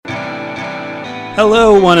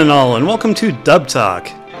Hello, one and all, and welcome to Dub Talk.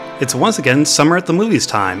 It's once again summer at the movies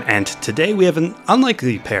time, and today we have an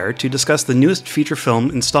unlikely pair to discuss the newest feature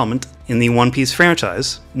film installment in the One Piece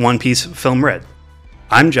franchise, One Piece Film Red.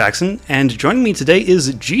 I'm Jackson, and joining me today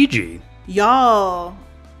is Gigi. Y'all,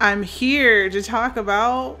 I'm here to talk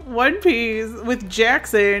about One Piece with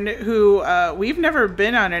Jackson, who we've never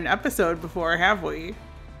been on an episode before, have we?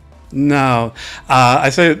 No, I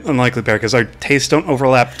say unlikely pair because our tastes don't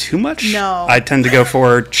overlap too much. No. I tend to go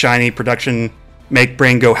for shiny production, make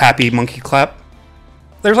brain go happy, monkey clap.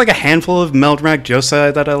 There's like a handful of Meldrag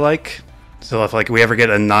Josei that I like. So if we ever get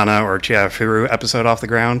a Nana or Chiafuru episode off the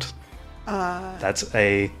ground, that's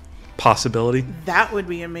a possibility. That would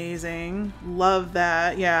be amazing. Love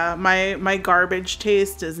that. Yeah, my garbage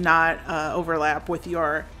taste does not overlap with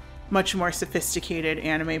your much more sophisticated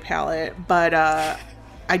anime palette, but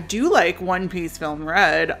I do like One Piece Film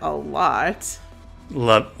Red a lot.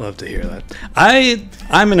 Love to hear that.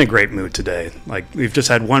 I'm in a great mood today. We've just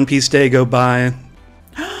had One Piece Day go by.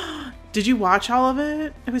 Did you watch all of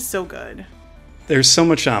it? It was so good. There's so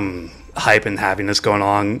much hype and happiness going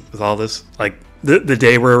on with all this. The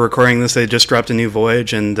day we're recording this, they just dropped a new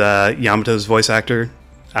Voyage, and Yamato's voice actor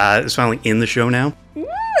is finally in the show now.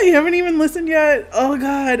 I haven't even listened yet. Oh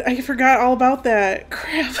god, I forgot all about that.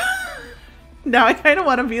 Crap. Now I kind of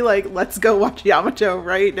want to be like, let's go watch Yamato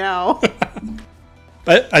right now.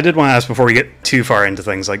 I did want to ask before we get too far into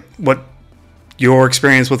things, what your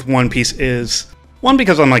experience with One Piece is. One,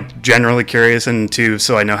 because I'm generally curious, and two,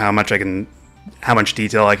 so I know how much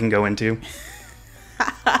detail I can go into.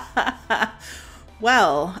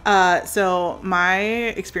 Well, so my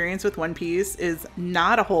experience with One Piece is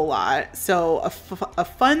not a whole lot. So a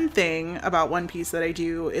fun thing about One Piece that I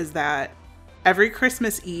do is that every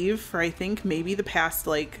Christmas Eve for I think maybe the past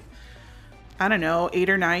 8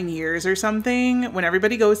 or 9 years or something, when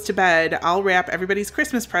everybody goes to bed, I'll wrap everybody's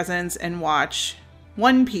Christmas presents and watch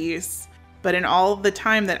One Piece. But in all the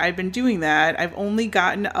time that I've been doing that, I've only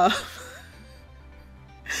gotten up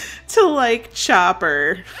to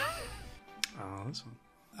Chopper. Oh, that's fun.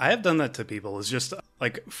 I have done that to people. It's just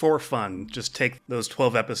for fun. Just take those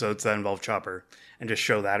 12 episodes that involve Chopper and just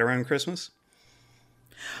show that around Christmas.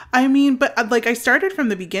 I mean, but I started from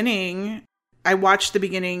the beginning. I watched the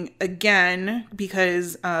beginning again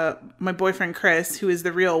because my boyfriend Chris, who is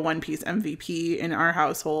the real One Piece MVP in our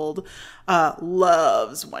household,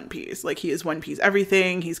 loves One Piece. He is One Piece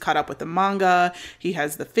everything. He's caught up with the manga. He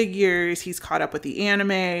has the figures. He's caught up with the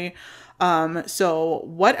anime. So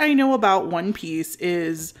what I know about One Piece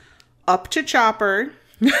is up to Chopper.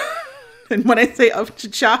 And when I say up to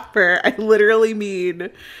Chopper, I literally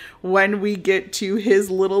mean when we get to his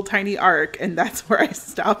little tiny arc, and that's where I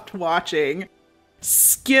stopped watching.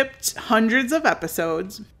 Skipped hundreds of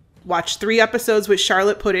episodes. Watched 3 episodes with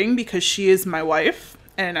Charlotte Pudding because she is my wife,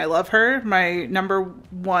 and I love her. My number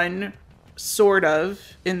one, sort of,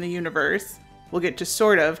 in the universe. We'll get to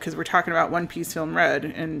sort of, because we're talking about One Piece Film Red,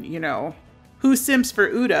 and, who simps for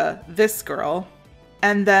Uda? This girl.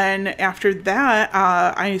 And then after that,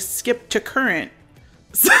 I skipped to current.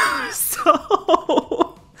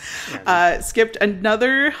 Skipped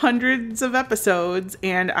another hundreds of episodes,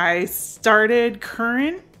 and I started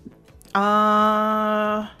current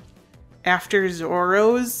after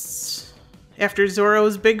Zoro's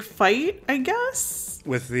big fight, I guess.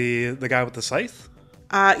 With the guy with the scythe?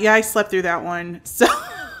 Yeah, I slept through that one.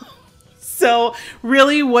 So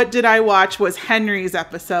really what did I watch was Henry's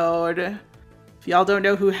episode. If y'all don't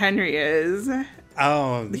know who Henry is, he's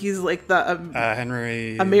the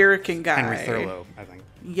Henry American guy. Henry Thurlow, I think.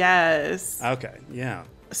 Yes. Okay, yeah.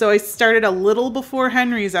 So I started a little before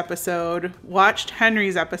Henry's episode, watched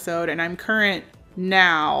Henry's episode, and I'm current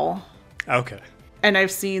now. Okay. And I've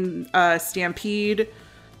seen Stampede,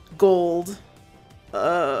 Gold,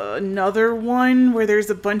 another one where there's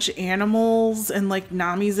a bunch of animals and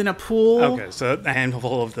Nami's in a pool. Okay, so a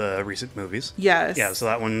handful of the recent movies. Yes. Yeah, so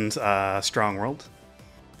that one's Strong World.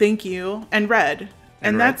 Thank you. And Red.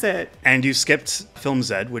 And Red. That's it. And you skipped Film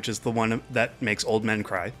Z, which is the one that makes old men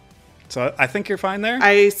cry. So I think you're fine there.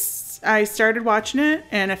 I started watching it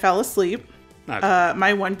and I fell asleep. Okay.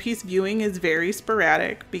 My One Piece viewing is very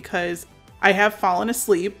sporadic because I have fallen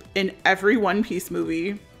asleep in every One Piece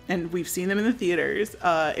movie, and we've seen them in the theaters,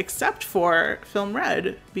 except for Film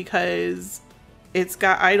Red because it's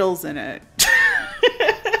got idols in it.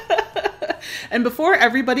 And before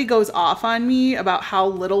everybody goes off on me about how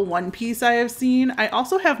little One Piece I have seen, I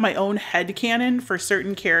also have my own headcanon for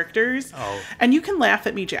certain characters. Oh. And you can laugh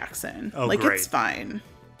at me, Jackson. Oh, great. It's fine.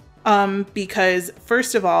 Because,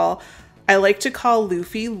 first of all, I like to call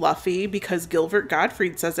Luffy Luffy because Gilbert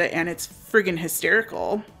Gottfried says it, and it's friggin'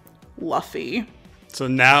 hysterical. Luffy. So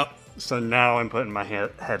now I'm putting my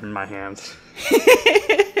head in my hands.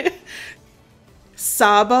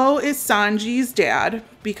 Sabo is Sanji's dad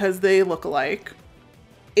because they look alike.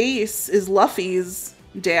 Ace is Luffy's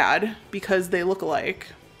dad because they look alike.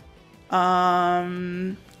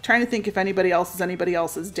 Trying to think if anybody else is anybody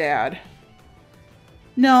else's dad.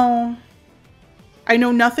 No. I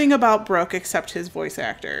know nothing about Brook except his voice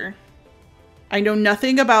actor. I know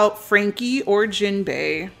nothing about Frankie or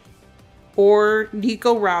Jinbei or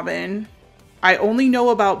Nico Robin. I only know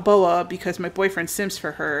about Boa because my boyfriend simps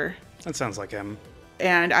for her. That sounds like him.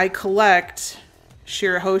 And I collect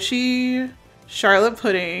Shirahoshi, Charlotte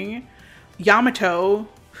Pudding, Yamato,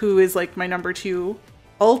 who is like my number 2,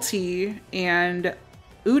 Ulti, and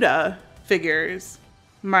Uda figures.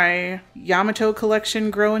 My Yamato collection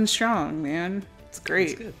growing strong, man. It's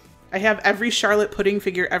great. That's good. I have every Charlotte Pudding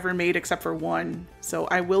figure ever made except for one, so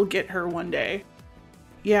I will get her one day.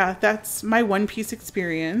 Yeah, that's my One Piece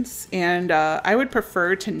experience, and I would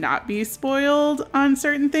prefer to not be spoiled on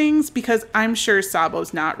certain things because I'm sure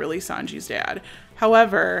Sabo's not really Sanji's dad.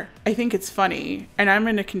 However, I think it's funny, and I'm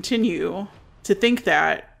going to continue to think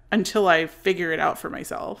that until I figure it out for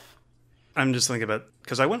myself. I'm just thinking about,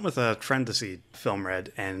 because I went with a friend to see Film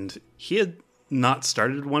Red, and he had not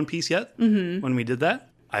started One Piece yet when we did that.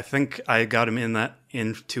 I think I got him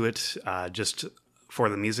into it just for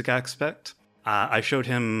the music aspect. I showed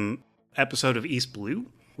him episode of East Blue,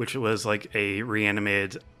 which was like a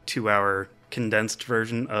reanimated 2-hour condensed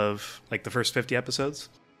version of like the first 50 episodes.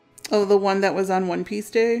 Oh, the one that was on One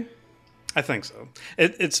Piece Day? I think so.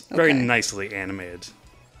 It's very nicely animated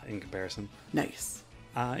in comparison. Nice.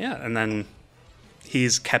 Yeah, and then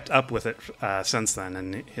he's kept up with it since then,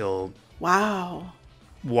 and he'll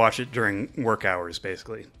watch it during work hours,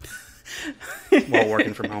 basically, while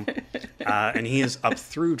working from home. And he is up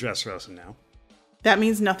through Dressrosa now. That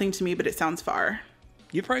means nothing to me, but it sounds far.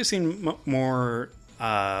 You've probably seen more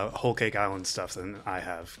Whole Cake Island stuff than I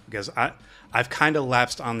have, because I've kind of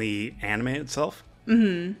lapsed on the anime itself.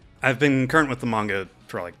 Mm-hmm. I've been current with the manga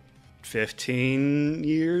for like 15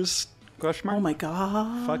 years, question mark. Oh my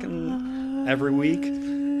god. Fucking every week.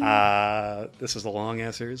 This is a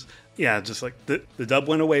long-ass series. Yeah, just like the dub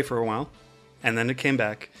went away for a while, and then it came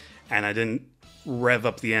back, and I didn't rev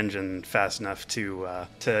up the engine fast enough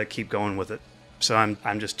to keep going with it. So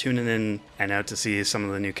I'm just tuning in and out to see some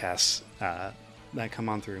of the new casts that come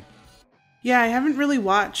on through. Yeah, I haven't really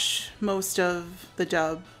watched most of the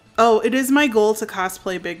dub. Oh, it is my goal to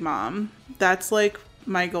cosplay Big Mom. That's like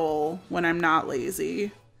my goal when I'm not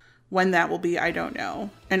lazy. When that will be, I don't know.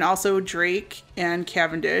 And also Drake and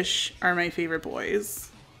Cavendish are my favorite boys.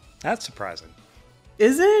 That's surprising.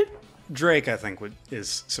 Is it? Drake, I think,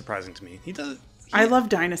 is surprising to me. I love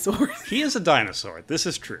dinosaurs. He is a dinosaur. This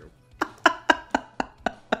is true.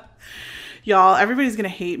 Y'all, everybody's going to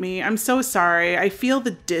hate me. I'm so sorry. I feel the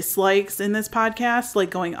dislikes in this podcast like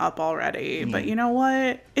going up already. But you know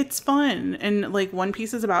what? It's fun. And like One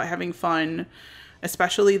Piece is about having fun,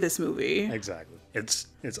 especially this movie. Exactly. It's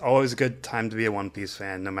always a good time to be a One Piece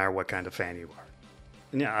fan, no matter what kind of fan you are.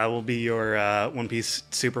 And yeah, I will be your One Piece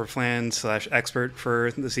super fan / expert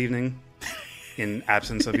for this evening, in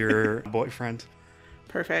absence of your boyfriend.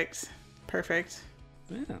 Perfect.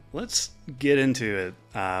 Yeah, let's get into it.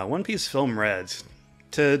 One Piece Film Red.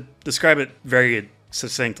 To describe it very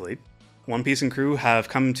succinctly, One Piece and crew have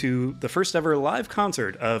come to the first ever live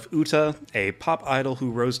concert of Uta, a pop idol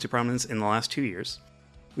who rose to prominence in the last 2 years.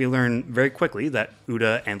 We learn very quickly that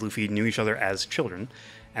Uta and Luffy knew each other as children,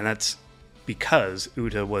 and that's because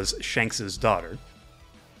Uta was Shanks' daughter.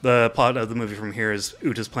 The plot of the movie from here is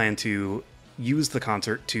Uta's plan to use the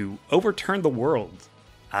concert to overturn the world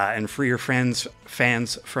and free her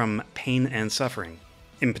fans from pain and suffering.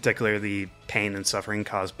 In particular, the pain and suffering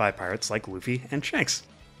caused by pirates like Luffy and Shanks.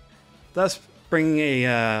 Thus bringing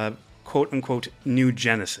a quote-unquote new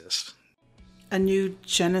Genesis. A new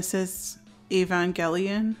Genesis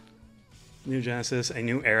Evangelion? New Genesis, a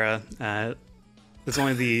new era. That's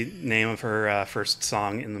only the name of her first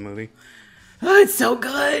song in the movie. Oh, it's so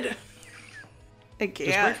good! I can't.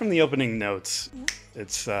 Just right from the opening notes,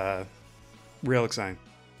 it's real exciting.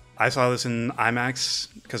 I saw this in IMAX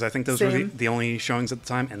because I think those were the only showings at the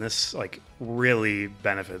time, and this like really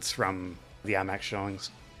benefits from the IMAX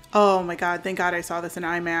showings. Oh my god, thank god I saw this in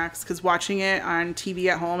IMAX, because watching it on TV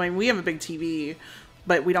at home, I mean, we have a big TV,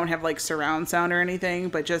 but we don't have like surround sound or anything,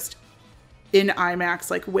 but just in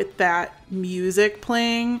IMAX, like with that music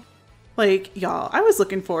playing, like, y'all, I was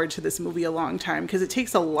looking forward to this movie a long time because it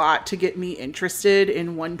takes a lot to get me interested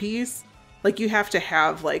in One Piece. Like, you have to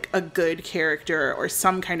have, like, a good character or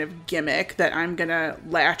some kind of gimmick that I'm gonna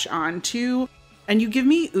latch onto. And you give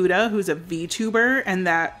me Uda, who's a VTuber, and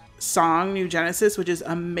that song New Genesis, which is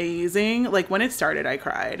amazing. Like, when it started, I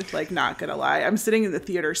cried, like, not gonna lie. I'm sitting in the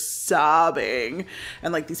theater sobbing,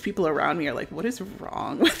 and like these people around me are like, what is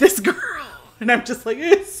wrong with this girl? And I'm just like,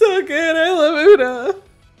 it's so good, I love Uda.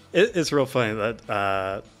 It's real funny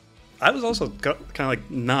that I was also kind of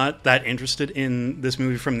like not that interested in this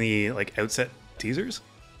movie from the like outset teasers.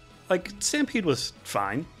 Like, Stampede was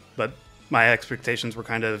fine, but my expectations were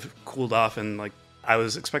kind of cooled off, and like I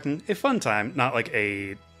was expecting a fun time, not like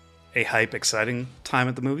a hype, exciting time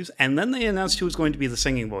at the movies. And then they announced who was going to be the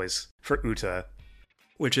singing voice for Uta,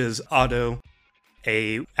 which is Ado,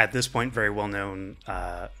 a, at this point, very well-known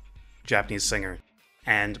Japanese singer.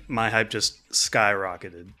 And my hype just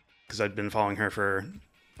skyrocketed, because I'd been following her for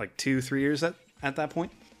like 2-3 years at that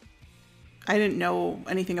point. I didn't know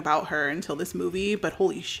anything about her until this movie, but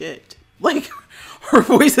holy shit. Like, her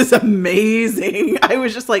voice is amazing. I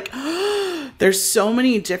was just like, there's so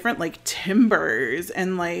many different like timbres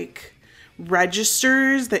and like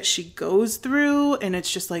registers that she goes through, and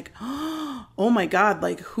it's just like, oh my god,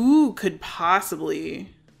 like who could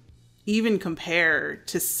possibly even compare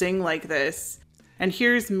to sing like this? And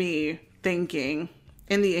here's me thinking,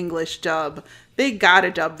 in the English dub, they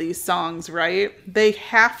gotta dub these songs, right? They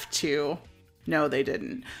have to. No, they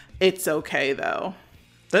didn't. It's okay though.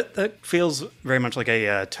 That feels very much like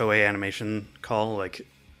a Toei Animation call. Like,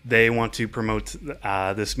 they want to promote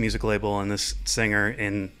this music label and this singer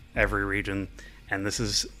in every region, and this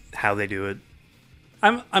is how they do it.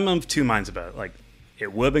 I'm of two minds about it. Like,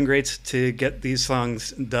 it would have been great to get these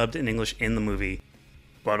songs dubbed in English in the movie,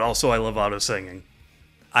 but also I love Ado singing.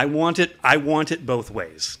 I want it both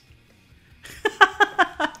ways.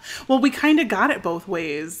 Well, we kind of got it both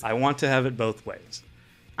ways. I want to have it both ways.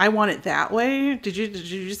 I want it that way. Did you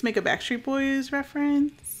just make a Backstreet Boys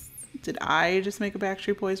reference? Did I just make a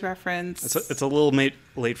Backstreet Boys reference? It's a little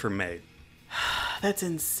late for May. That's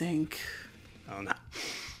in sync. Oh no,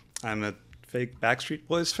 I'm a fake Backstreet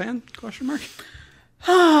Boys fan? Question mark. It's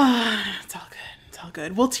all good. It's all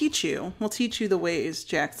good. We'll teach you. We'll teach you the ways,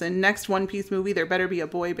 Jackson. Next One Piece movie, there better be a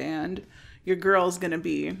boy band. Your girl's gonna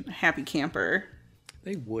be a happy camper.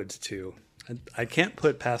 They would too. I can't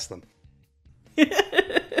put past them.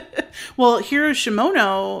 Well, Hiro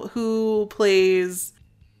Shimono, who plays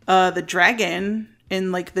the dragon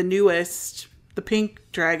in like the newest, the pink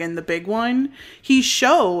dragon, the big one, he's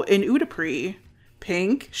Sho in Utapri.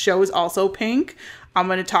 Pink. Sho is also pink. I'm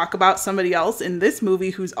going to talk about somebody else in this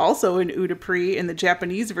movie who's also in Utapri in the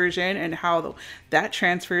Japanese version, and how that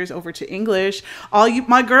transfers over to English. All you,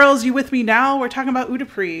 my girls, you with me now? We're talking about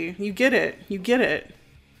Utapri. You get it. You get it.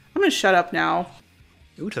 I'm going to shut up now.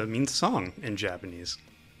 Uta means song in Japanese.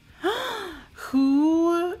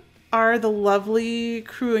 Who are the lovely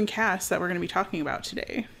crew and cast that we're going to be talking about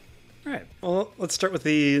today? All right. Well, let's start with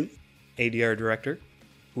the ADR director,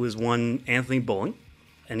 who is one Anthony Bowling,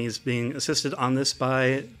 and he's being assisted on this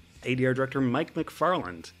by ADR director Mike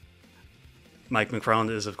McFarland. Mike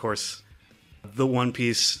McFarland is, of course, the One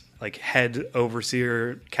Piece like head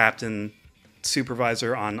overseer, captain,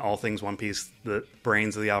 supervisor on all things One Piece, the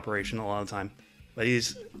brains of the operation a lot of the time. But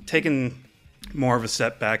he's taken more of a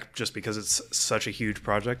step back just because it's such a huge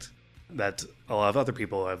project that a lot of other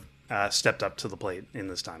people have stepped up to the plate in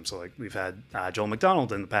this time. So like we've had Joel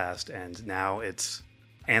McDonald in the past, and now it's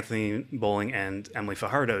Anthony Bowling and Emily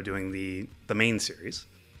Fajardo doing the main series,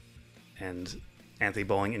 and Anthony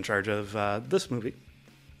Bowling in charge of this movie.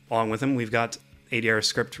 Along with him, we've got ADR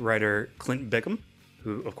script writer Clint Bickham,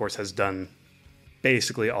 who of course has done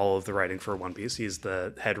basically all of the writing for One Piece. He's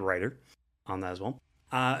the head writer on that as well.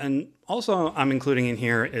 And also I'm including in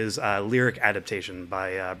here is lyric adaptation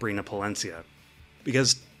by Brina Palencia,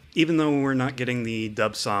 because even though we're not getting the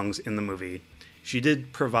dub songs in the movie, she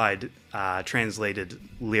did provide translated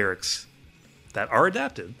lyrics that are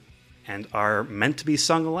adapted and are meant to be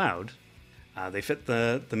sung aloud. They fit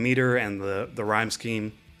the meter and the rhyme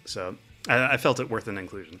scheme, so I felt it worth an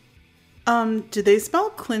inclusion. Did they spell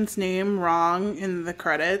Clint's name wrong in the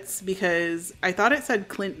credits? Because I thought it said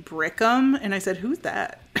Clint Brickham, and I said, who's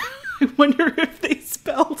that? I wonder if they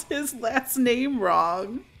spelled his last name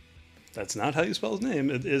wrong. That's not how you spell his name.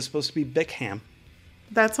 It is supposed to be Bickham.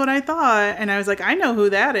 That's what I thought, and I was like, I know who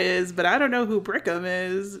that is, but I don't know who Brickham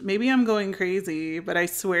is. Maybe I'm going crazy, but I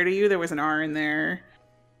swear to you there was an R in there.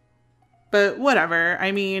 But whatever.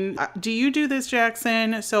 I mean, do you do this,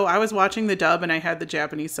 Jackson? So I was watching the dub and I had the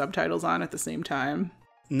Japanese subtitles on at the same time.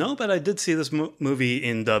 No, but I did see this movie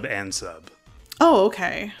in dub and sub. Oh,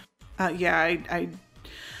 okay. Yeah,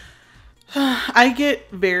 I get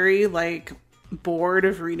very, like, bored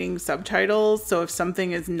of reading subtitles. So if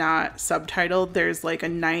something is not subtitled, there's like a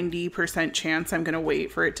 90% chance I'm going to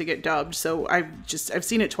wait for it to get dubbed. So I've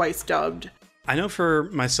seen it twice dubbed. I know for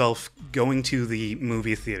myself, going to the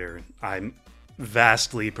movie theater, I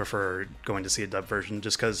vastly prefer going to see a dub version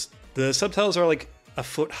just because the subtitles are like a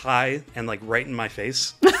foot high and like right in my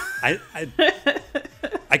face.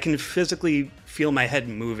 I can physically feel my head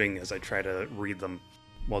moving as I try to read them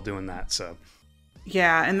while doing that. So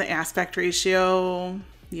yeah, and the aspect ratio,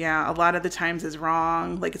 yeah, a lot of the times is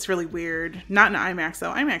wrong. Like, it's really weird. Not in IMAX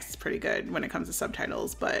though. IMAX is pretty good when it comes to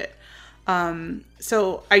subtitles, but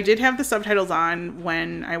so I did have the subtitles on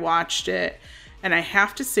when I watched it, and I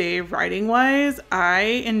have to say, writing wise, I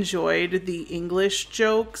enjoyed the English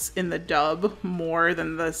jokes in the dub more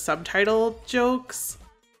than the subtitle jokes.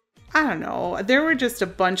 I don't know. There were just a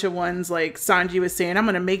bunch of ones like Sanji was saying, I'm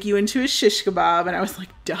going to make you into a shish kebab. And I was like,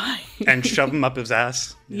 dying. And shove him up his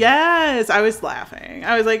ass. Yes. I was laughing.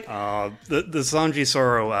 I was like, the Sanji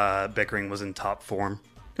Zoro bickering was in top form.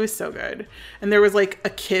 It was so good. And there was like a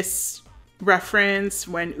Kiss reference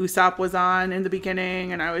when Usopp was on in the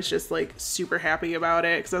beginning. And I was just like super happy about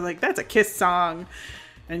it. Because I was like, that's a Kiss song.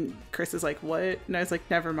 And Chris is like, what? And I was like,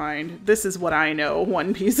 never mind. This is what I know.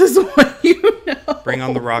 One Piece is what you know. Bring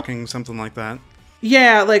on the rocking, something like that.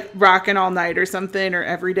 Yeah, like Rockin' All Night or something, or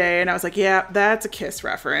Every Day. And I was like, yeah, that's a Kiss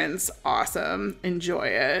reference. Awesome. Enjoy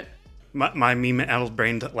it. My meme-addled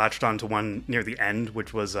brain latched onto one near the end,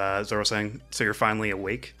 which was Zoro saying, so you're finally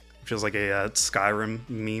awake? Which is like a Skyrim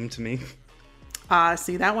meme to me.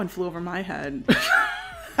 See, that one flew over my head.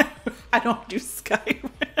 I don't do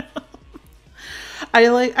Skyrim. I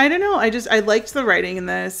don't know. I liked the writing in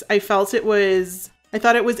this. I thought it was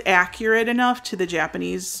accurate enough to the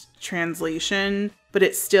Japanese translation, but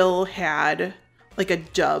it still had like a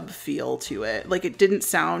dub feel to it. Like, it didn't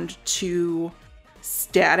sound too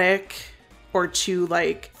static or too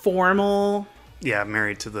like formal. Yeah,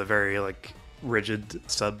 married to the very like rigid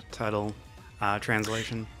subtitle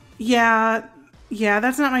translation. Yeah,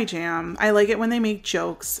 that's not my jam. I like it when they make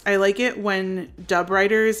jokes. I like it when dub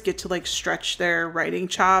writers get to like stretch their writing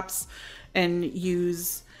chops and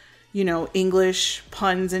use, you know, English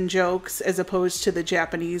puns and jokes as opposed to the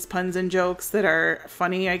Japanese puns and jokes that are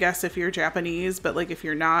funny, I guess, if you're Japanese, but like if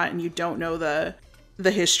you're not and you don't know the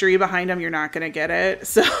history behind them, you're not going to get it.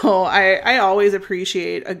 So I always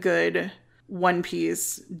appreciate a good One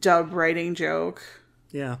Piece dub writing joke.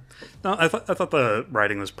 Yeah. No, I thought the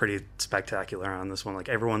writing was pretty spectacular on this one. Like,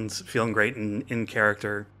 everyone's feeling great in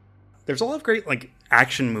character. There's a lot of great, like,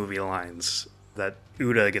 action movie lines that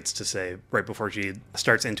Uda gets to say right before she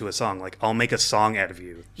starts into a song. Like, I'll make a song out of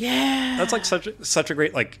you. Yeah. That's, like, such a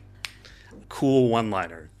great, like, cool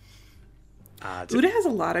one-liner. Uda has a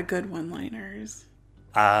lot of good one-liners.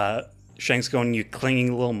 Shanks going, you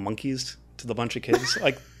clinging little monkeys to the bunch of kids.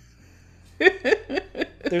 Like,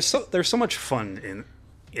 there's so much fun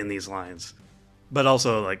in these lines, but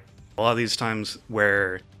also like a lot of these times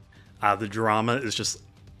where the drama is just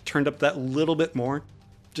turned up that little bit more,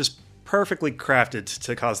 just perfectly crafted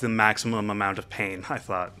to cause the maximum amount of pain, I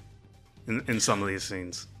thought, in some of these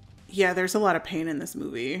scenes. Yeah, there's a lot of pain in this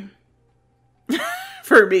movie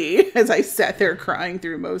for me as I sat there crying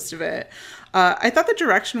through most of it. I thought the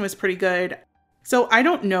direction was pretty good. So I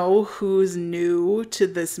don't know who's new to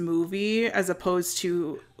this movie as opposed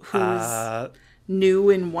to who's new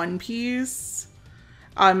in One Piece.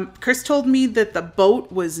 Chris told me that the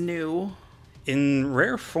boat was new. In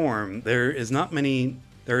rare form, there is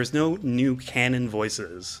no new canon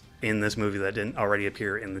voices in this movie that didn't already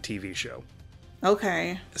appear in the TV show.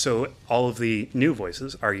 Okay. So all of the new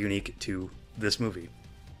voices are unique to this movie.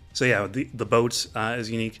 So yeah, the boat is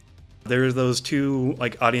unique. There's those two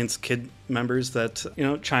like audience kid members that, you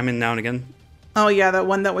know, chime in now and again. Oh yeah, that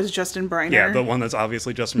one that was Justin Briner. Yeah, the one that's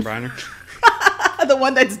obviously Justin Briner. The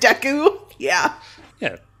one that's Deku. Yeah.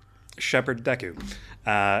 Yeah, Shepard Deku.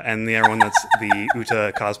 And the other one that's the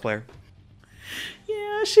Uta cosplayer.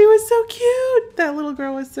 Yeah, she was so cute. That little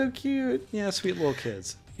girl was so cute. Yeah, sweet little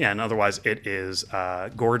kids. Yeah, and otherwise it is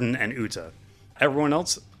Gordon and Uta. Everyone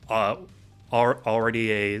else are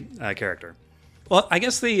already a character. Well, I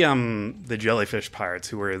guess the jellyfish pirates,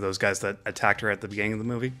 who were those guys that attacked her at the beginning of the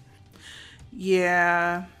movie.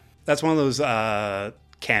 Yeah. That's one of those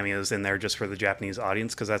cameos in there just for the Japanese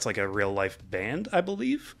audience, because that's like a real-life band, I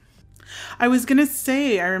believe. I was going to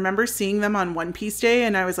say, I remember seeing them on One Piece Day,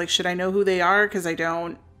 and I was like, should I know who they are? Because I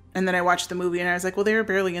don't. And then I watched the movie, and I was like, well, they were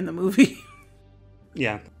barely in the movie.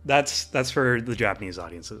 Yeah, that's for the Japanese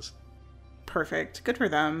audiences. Perfect. Good for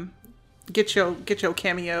them. Get your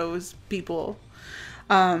cameos, people.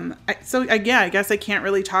 I guess I can't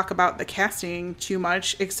really talk about the casting too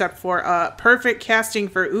much, except for perfect casting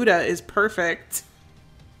for Uda is perfect.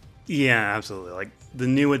 Yeah, absolutely. Like, the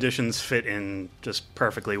new additions fit in just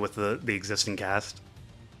perfectly with the existing cast.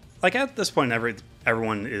 Like, at this point,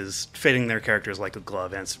 everyone is fitting their characters like a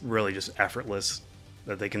glove, and it's really just effortless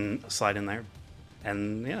that they can slide in there.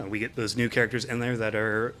 And yeah, we get those new characters in there that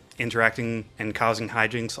are interacting and causing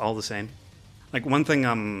hijinks all the same. Like, one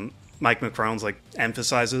thing Mike McFarlane's like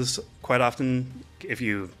emphasizes quite often, if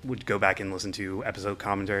you would go back and listen to episode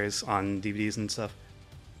commentaries on DVDs and stuff,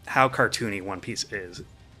 how cartoony One Piece is.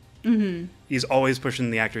 Mm-hmm. He's always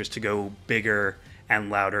pushing the actors to go bigger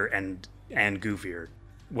and louder and goofier.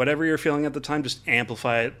 Whatever you're feeling at the time, just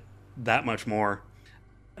amplify it that much more.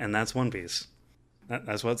 And that's One Piece.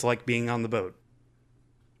 That's what it's like being on the boat.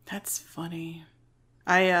 That's funny.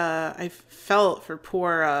 I felt for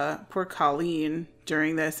poor Colleen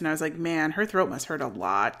during this, and I was like, man, her throat must hurt a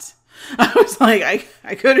lot. I was like,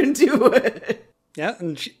 I couldn't do it. Yeah,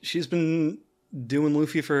 and she's been doing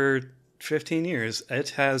Luffy for 15 years. It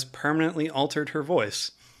has permanently altered her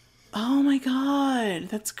voice. Oh my god,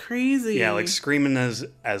 that's crazy. Yeah, like screaming as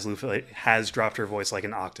Luffy has dropped her voice like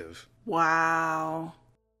an octave. Wow.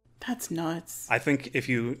 That's nuts. I think if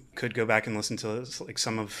you could go back and listen to like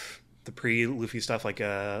some of the pre-Luffy stuff, like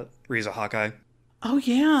Riza Hawkeye. Oh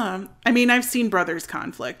yeah. I mean, I've seen Brothers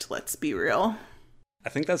Conflict, let's be real. I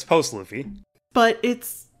think that's post-Luffy. But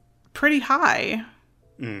it's pretty high.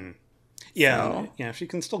 Yeah, so. Yeah, she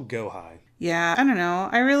can still go high. Yeah, I don't know.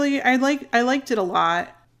 I liked it a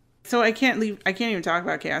lot. So I can't even talk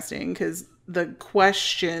about casting because the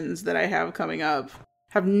questions that I have coming up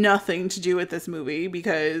have nothing to do with this movie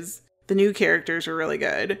because the new characters are really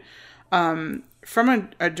good.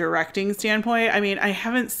 From a directing standpoint, I mean, I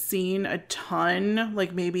haven't seen a ton,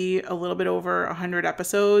 like maybe a little bit over 100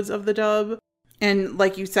 episodes of the dub. And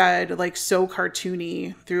like you said, like so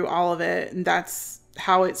cartoony through all of it. And that's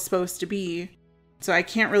how it's supposed to be. So I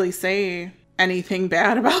can't really say anything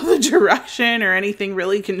bad about the direction or anything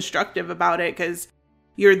really constructive about it because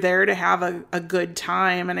you're there to have a good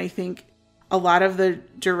time. And I think a lot of the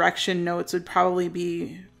direction notes would probably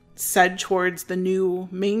be said towards the new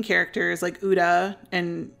main characters like Uda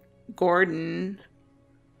and Gordon.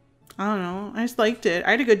 I don't know. I just liked it.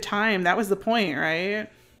 I had a good time. That was the point, right?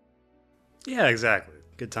 Yeah, exactly.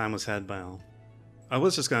 Good time was had by all. I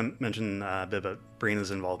was just going to mention a bit about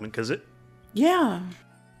Brina's involvement because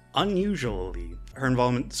unusually, her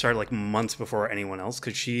involvement started like months before anyone else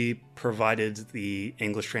because she provided the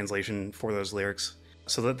English translation for those lyrics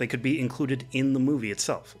so that they could be included in the movie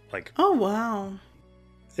itself. Like, oh wow,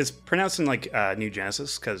 it's pronounced in like New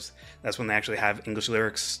Genesis because that's when they actually have English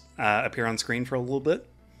lyrics appear on screen for a little bit,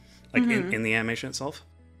 like in the animation itself.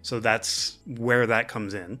 So that's where that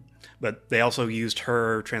comes in. But they also used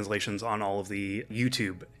her translations on all of the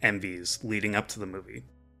YouTube MVs leading up to the movie.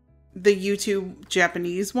 The YouTube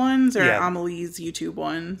Japanese ones or Amelie's YouTube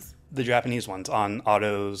ones? The Japanese ones on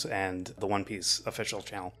Otto's and the One Piece official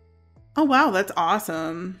channel. Oh, wow. That's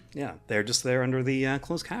awesome. Yeah, they're just there under the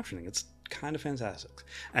closed captioning. It's kind of fantastic.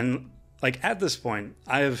 And like at this point,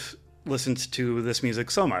 I've listened to this music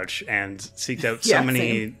so much and seeked out so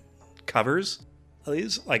many covers of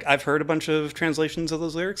these. Like I've heard a bunch of translations of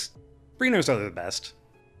those lyrics. Brina's are the best.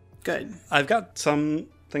 Good. I've got some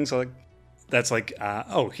things like that's like,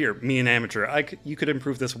 oh, here, me an amateur. You could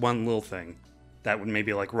improve this one little thing that would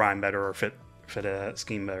maybe like rhyme better or fit a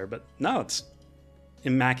scheme better. But no, it's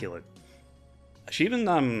immaculate. She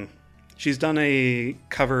even she's done a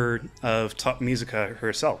cover of Top Musica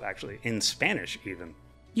herself, actually in Spanish even.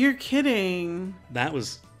 You're kidding. That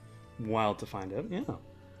was wild to find out. Yeah.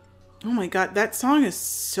 Oh my god, that song is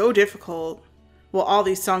so difficult. Well, all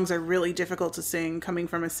these songs are really difficult to sing coming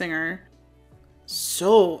from a singer.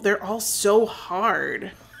 So, they're all so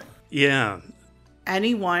hard. Yeah.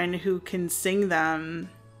 Anyone who can sing them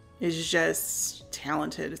is just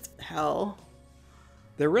talented as hell.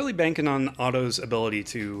 They're really banking on Otto's ability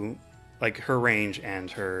to, like, her range and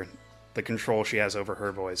the control she has over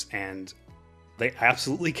her voice, and they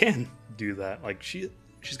absolutely can do that. Like, she's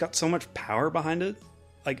got so much power behind it.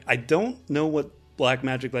 Like, I don't know what black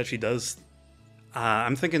magic that she does.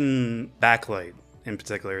 I'm thinking Backlight in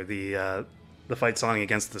particular, the fight song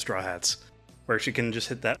against the Straw Hats, where she can just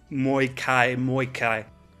hit that Moi Kai.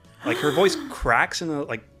 Like her voice cracks in a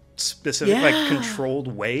like specific like controlled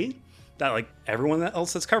way that like everyone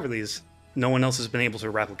else that's covered these, no one else has been able to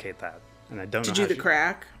replicate that. And I don't know. To do the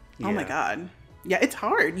crack? Yeah. Oh my god. Yeah, it's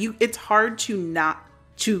hard. It's hard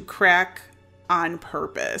to crack on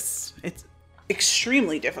purpose. It's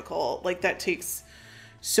extremely difficult. Like that takes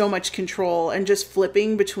so much control, and just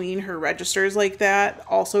flipping between her registers like that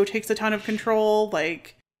also takes a ton of control.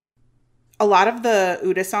 Like, a lot of the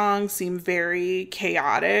Uda songs seem very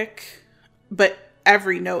chaotic, but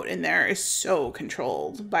every note in there is so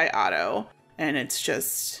controlled by Otto, and it's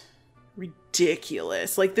just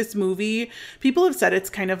ridiculous. Like, this movie, people have said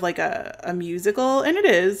it's kind of like a musical, and it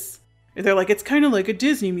is. They're like, it's kind of like a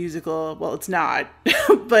Disney musical. Well, it's not,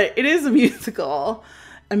 but it is a musical.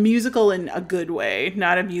 A musical in a good way,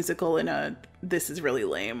 not a musical in a this is really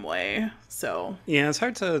lame way. So yeah, it's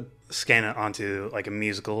hard to scan it onto like a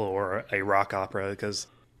musical or a rock opera because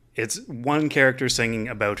it's one character singing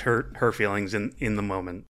about her feelings in the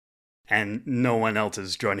moment, and no one else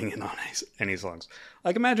is joining in on any songs.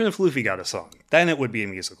 Like, imagine if Luffy got a song, then it would be a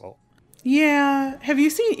musical. Yeah, have you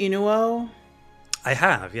seen Inuo? I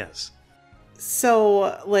have, yes.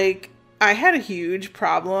 So, like, I had a huge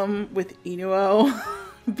problem with Inuo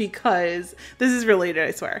because this is related,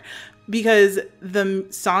 I swear. Because the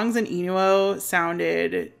songs in Inuo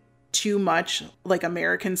sounded too much like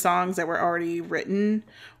American songs that were already written,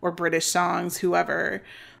 or British songs, whoever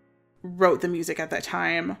wrote the music at that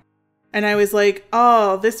time. And I was like,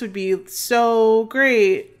 oh, this would be so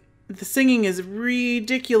great. The singing is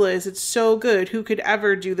ridiculous. It's so good. Who could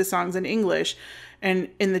ever do the songs in English? And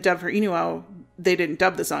in the dub for Inuo, they didn't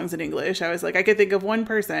dub the songs in English. I was like, I could think of one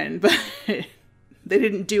person, but they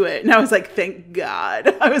didn't do it. And I was like, thank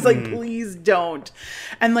God. I was like, please don't.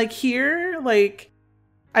 And like here, like,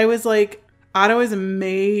 I was like, Otto is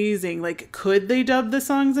amazing. Like, could they dub the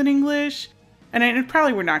songs in English? And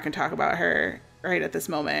probably we're not going to talk about her right at this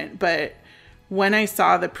moment. But when I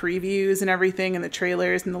saw the previews and everything and the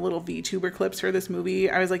trailers and the little VTuber clips for this movie,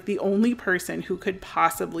 I was like, the only person who could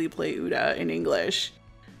possibly play Uda in English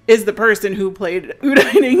is the person who played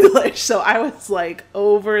Uda in English. So I was like,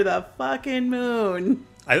 over the fucking moon.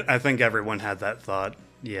 I think everyone had that thought.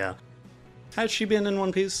 Yeah. Has she been in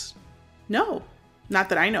One Piece? No, not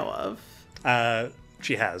that I know of.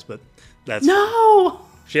 She has, but that's... No!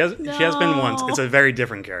 She has been once. It's a very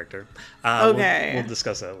different character. Okay. We'll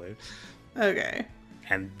discuss that later. Okay.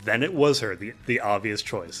 And then it was her, the obvious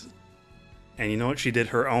choice. And you know what? She did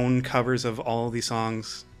her own covers of all these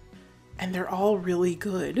songs. And they're all really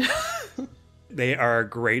good. They are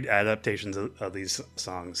great adaptations of these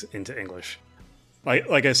songs into English.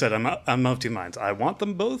 Like I said, I'm of two minds. I want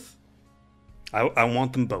them both. I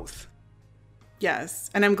want them both. Yes.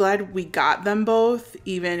 And I'm glad we got them both,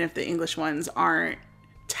 even if the English ones aren't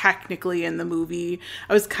technically in the movie.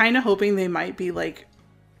 I was kind of hoping they might be like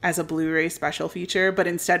as a Blu-ray special feature, but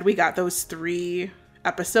instead we got those 3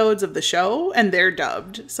 episodes of the show and they're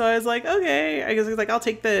dubbed. So I was like, okay, I guess I was like, I'll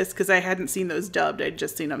take this, because I hadn't seen those dubbed. I'd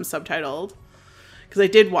just seen them subtitled, because I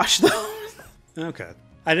did watch those. Okay.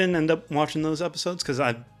 I didn't end up watching those episodes because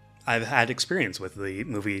I've had experience with the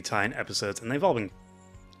movie tie-in episodes, and they've all been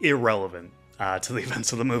irrelevant to the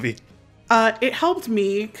events of the movie. It helped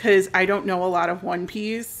me because I don't know a lot of One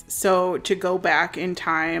Piece, so to go back in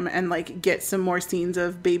time and like get some more scenes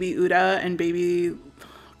of Baby Uda and Baby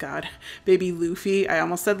Luffy, I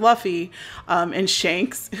almost said Luffy, and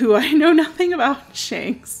Shanks, who I know nothing about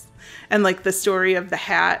Shanks, and like the story of the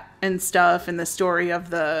hat and stuff, and the story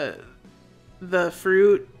of the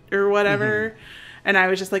fruit or whatever, and I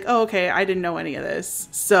was just like, oh, okay, I didn't know any of this,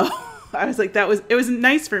 so I was like, it was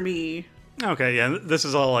nice for me. Okay, yeah, this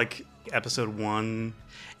is all like episode 1.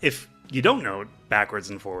 If you don't know it backwards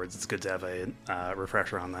and forwards, it's good to have a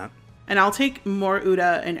refresher on that. And I'll take more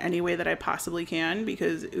Uda in any way that I possibly can,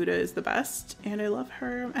 because Uda is the best, and I love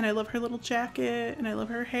her, and I love her little jacket, and I love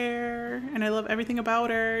her hair, and I love everything about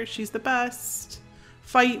her. She's the best.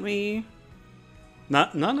 Fight me.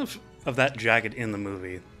 None of that jacket in the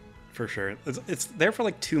movie, for sure. It's there for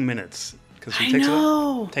like 2 minutes because she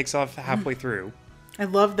takes off halfway through. I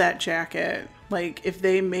love that jacket. Like, if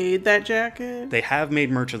they made that jacket... They have made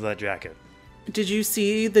merch of that jacket. Did you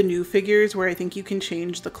see the new figures where I think you can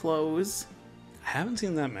change the clothes? I haven't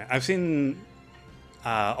seen that many. I've seen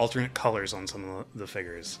alternate colors on some of the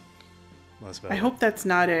figures. I hope that's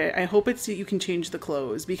not it. I hope it's you can change the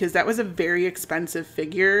clothes, because that was a very expensive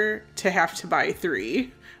figure to have to buy 3.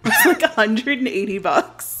 It was like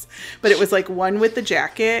 $180. But it was like one with the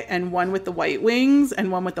jacket and one with the white wings and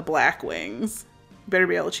one with the black wings. Better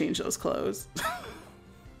be able to change those clothes.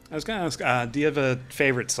 I was going to ask, do you have a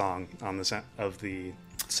favorite song on of the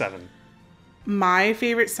 7? My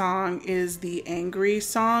favorite song is the angry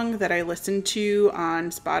song that I listened to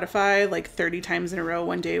on Spotify like 30 times in a row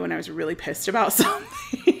one day when I was really pissed about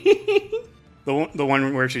something. The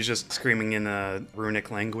one where she's just screaming in a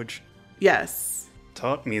runic language? Yes.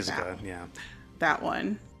 Tot Musica, yeah. That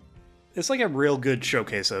one. It's like a real good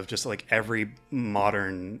showcase of just like every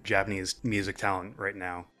modern Japanese music talent right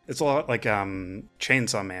now. It's a lot like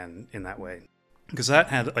Chainsaw Man in that way. Because that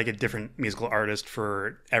had like a different musical artist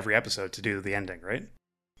for every episode to do the ending, right?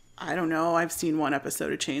 I don't know. I've seen one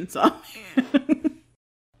episode of Chainsaw Man.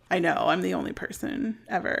 I know. I'm the only person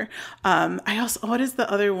ever. I also, what is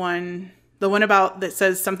the other one? The one about that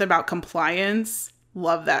says something about compliance.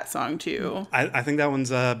 Love that song too. I think that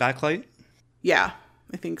one's Backlight. Yeah,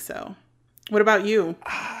 I think so. What about you?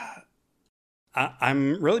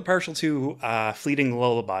 I'm really partial to Fleeting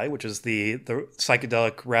Lullaby, which is the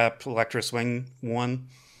psychedelic rap electro swing one.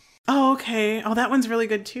 Oh, okay. Oh, that one's really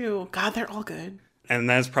good too. God, they're all good. And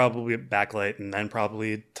that's probably Backlight, and then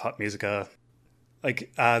probably Top Musica.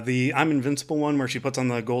 Like the I'm Invincible one where she puts on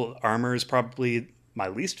the gold armor is probably my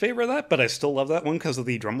least favorite of that, but I still love that one because of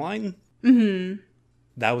the drum line. Mm-hmm.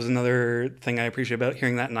 That was another thing I appreciate about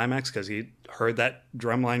hearing that in IMAX, because you heard that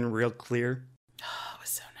drum line real clear. Oh, it was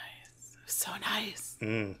so nice. It was so nice.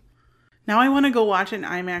 Mm. Now I want to go watch it in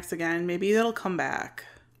IMAX again. Maybe it'll come back.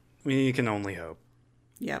 We can only hope.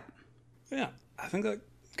 Yep. Yeah, I think that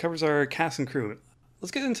covers our cast and crew.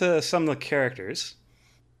 Let's get into some of the characters.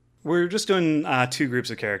 We're just doing 2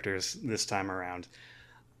 groups of characters this time around.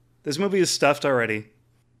 This movie is stuffed already.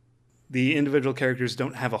 The individual characters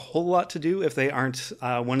don't have a whole lot to do if they aren't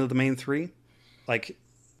one of the main 3. Like,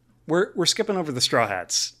 we're skipping over the Straw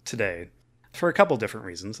Hats today for a couple different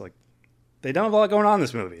reasons. Like, they don't have a lot going on in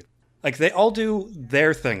this movie. Like, they all do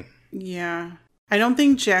their thing. Yeah. I don't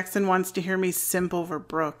think Jackson wants to hear me simp over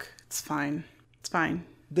Brooke. It's fine. It's fine.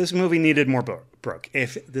 This movie needed more Brooke.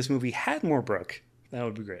 If this movie had more Brooke, that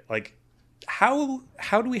would be great. Like, how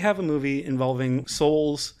do we have a movie involving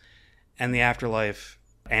souls and the afterlife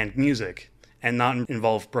and music and not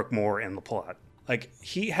involve Brooke more in the plot? Like,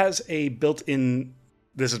 he has a built-in,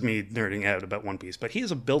 this is me nerding out about One Piece, but he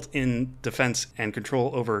has a built-in defense and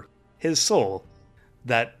control over his soul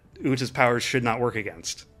that Uchi's powers should not work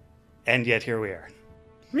against. And yet here we are.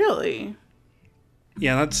 Really?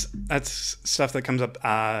 Yeah, that's stuff that comes up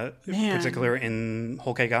in particular in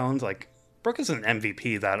Whole Cake Island. Like, Brooke is an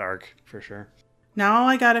MVP that arc, for sure. Now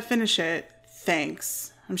I gotta finish it.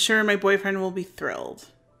 Thanks. I'm sure my boyfriend will be thrilled.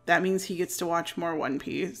 That means he gets to watch more One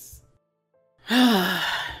Piece.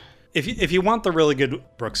 If you want the really good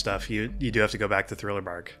Brooke stuff, you do have to go back to Thriller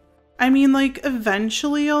Bark. I mean, like,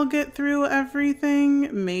 eventually I'll get through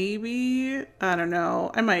everything. Maybe. I don't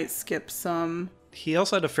know. I might skip some. He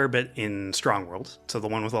also had a fair bit in Strong World, so the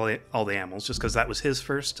one with all the animals, just because that was his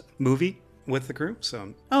first movie with the crew.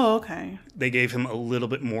 So Oh, okay. they gave him a little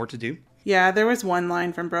bit more to do. Yeah, there was one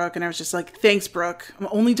line from Brooke, and I was just like, thanks, Brooke. I'm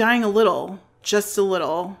only dying a little. Just a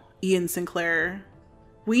little. Ian Sinclair.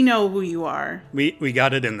 We know who you are. We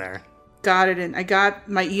got it in there. Got it in. I got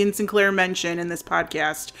my Ian Sinclair mention in this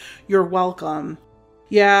podcast. You're welcome.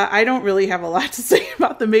 Yeah, I don't really have a lot to say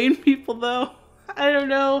about the main people, though. I don't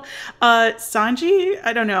know. Sanji?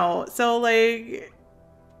 I don't know. So, like,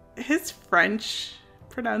 his French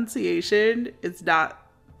pronunciation is not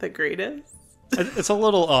the greatest. It's a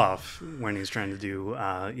little off when he's trying to do,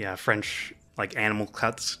 French, like, animal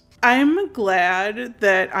cuts. I'm glad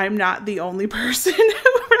that I'm not the only person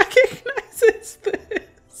who recognizes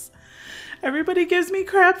this. Everybody gives me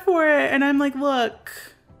crap for it, and I'm like, look,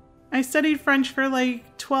 I studied French for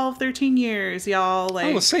like 12, 13 years, y'all.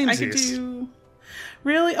 Like, same. I could do...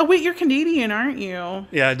 Really? Oh, wait, you're Canadian, aren't you?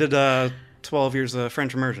 Yeah, I did 12 years of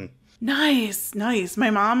French immersion. Nice. My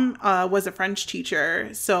mom was a French teacher,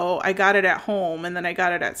 so I got it at home, and then I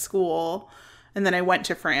got it at school, and then I went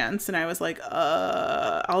to France, and I was like,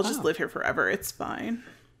 I'll just live here forever. It's fine.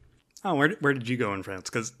 Oh, where did you go in France?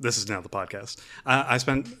 Because this is now the podcast.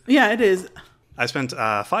 Yeah, it is. I spent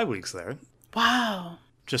 5 weeks there. Wow.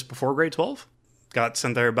 Just before grade 12. Got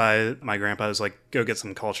sent there by my grandpa. I was like, go get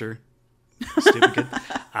some culture. Stupid kid.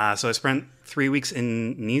 So I spent 3 weeks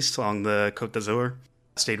in Nice along the Côte d'Azur.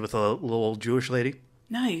 Stayed with a little Jewish lady.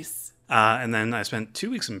 Nice. And then I spent 2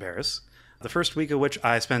 weeks in Paris. The first week of which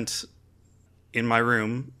I spent in my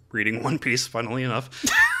room reading One Piece, funnily enough.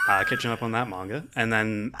 Catching up on that manga. And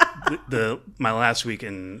then my last week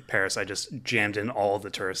in Paris, I just jammed in all the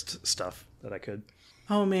tourist stuff that I could.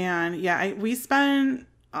 Oh, man. Yeah, we spent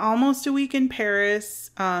almost a week in Paris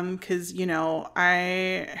because,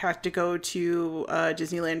 I had to go to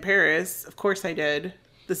Disneyland Paris. Of course I did.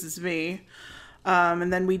 This is me.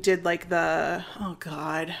 And then we did we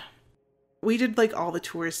did like all the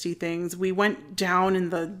touristy things. We went down in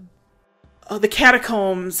the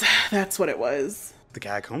catacombs. That's what it was. The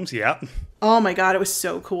catacombs, yeah. Oh my God, it was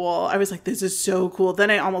so cool. I was like, this is so cool. Then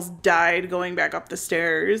I almost died going back up the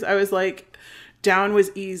stairs. I was like, Down was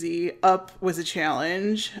easy. Up was a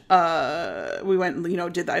challenge. We went,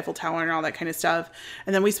 did the Eiffel Tower and all that kind of stuff.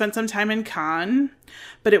 And then we spent some time in Cannes.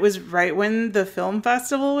 But it was right when the film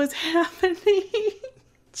festival was happening.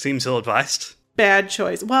 Seems ill-advised. Bad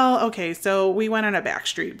choice. Well, okay, so we went on a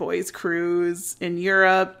Backstreet Boys cruise in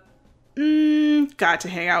Europe. Got to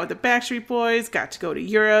hang out with the Backstreet Boys. Got to go to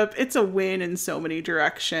Europe. It's a win in so many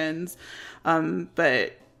directions.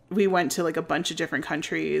 But we went to like a bunch of different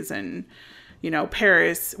countries and...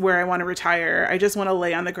 Paris, where I want to retire. I just want to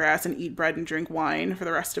lay on the grass and eat bread and drink wine for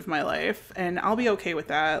the rest of my life. And I'll be okay with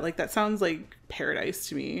that. Like, that sounds like paradise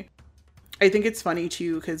to me. I think it's funny,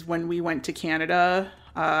 too, because when we went to Canada,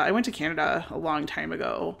 I went to Canada a long time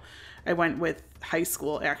ago. I went with high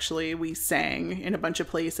school, actually. We sang in a bunch of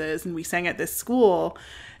places, and we sang at this school.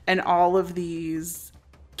 And all of these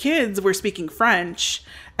kids were speaking French,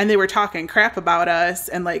 and they were talking crap about us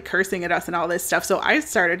and like cursing at us and all this stuff. So I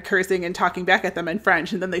started cursing and talking back at them in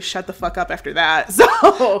French, and then they shut the fuck up after that.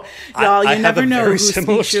 So y'all, you never know who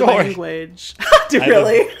speaks your language.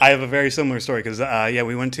 Really? I have a very similar story because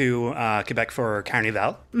we went to Quebec for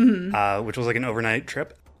Carnival, which was like an overnight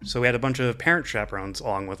trip. So we had a bunch of parent chaperones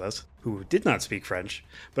along with us who did not speak French,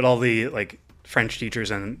 but all the like French teachers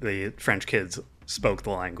and the French kids spoke the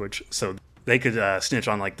language. So they could snitch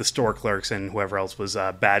on like the store clerks and whoever else was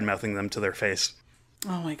bad-mouthing them to their face.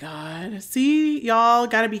 Oh my God. See, y'all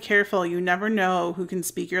gotta be careful. You never know who can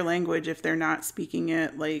speak your language if they're not speaking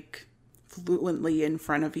it like fluently in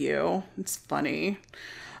front of you. It's funny.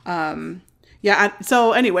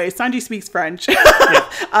 So anyway, Sanji speaks French. And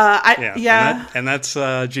that's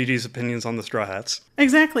Gigi's opinions on the Straw Hats.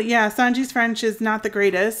 Exactly. Yeah. Sanji's French is not the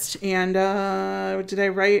greatest. And did I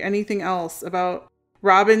write anything else about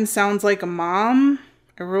Robin sounds like a mom?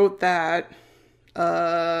 I wrote that.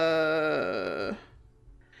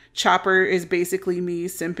 Chopper is basically me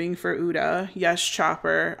simping for Uda. Yes,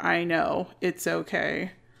 Chopper. I know. It's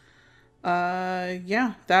okay.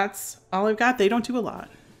 That's all I've got. They don't do a lot.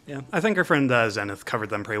 Yeah, I think our friend Zenith covered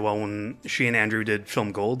them pretty well when she and Andrew did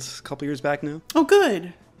Film Gold a couple years back now. Oh,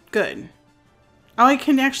 good. Good. Oh, I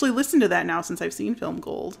can actually listen to that now since I've seen Film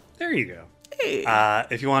Gold. There you go. Hey.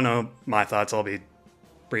 If you want to know my thoughts, I'll be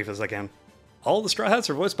brief as I can. All the Straw Hats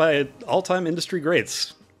are voiced by all-time industry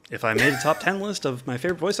greats. If I made a top 10 list of my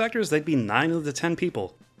favorite voice actors, they'd be 9 of the 10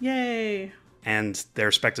 people. Yay. And their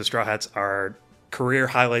respective Straw Hats are career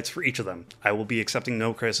highlights for each of them. I will be accepting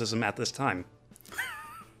no criticism at this time.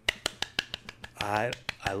 I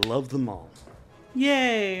love them all.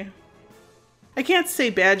 Yay. I can't say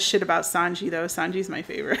bad shit about Sanji, though. Sanji's my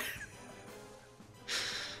favorite.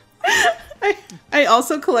 I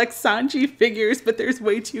also collect Sanji figures, but there's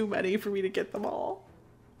way too many for me to get them all.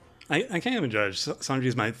 I can't even judge.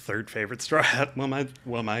 Sanji's my third favorite Straw Hat. What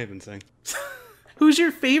am I even saying? Who's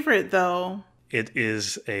your favorite, though? It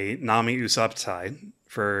is a Nami Usopp tie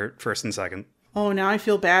for first and second. Oh, now I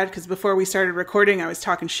feel bad because before we started recording, I was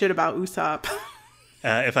talking shit about Usopp.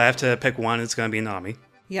 If I have to pick one, it's going to be Nami.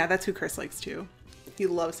 Yeah, that's who Chris likes too. He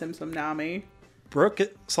loves him some Nami. Brooke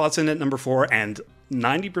slots in at number 4, and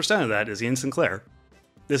 90% of that is Ian Sinclair.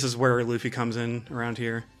 This is where Luffy comes in around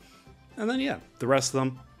here. And then, yeah, the rest of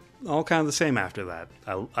them, all kind of the same after that.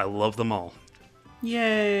 I love them all.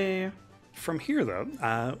 Yay. From here,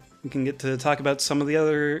 though, we can get to talk about some of the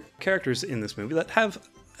other characters in this movie that have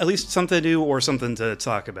at least something to do or something to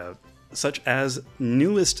talk about, such as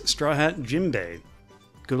newest Straw Hat Jinbei,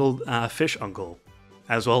 good old fish uncle,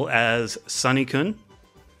 as well as Sunny-kun,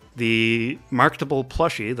 the marketable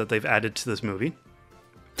plushie that they've added to this movie.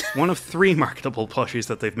 One of 3 marketable plushies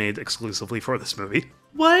that they've made exclusively for this movie.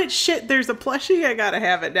 What? Shit, there's a plushie? I gotta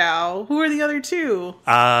have it now. Who are the other 2?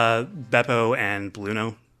 Beppo and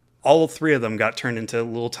Bluno. All 3 of them got turned into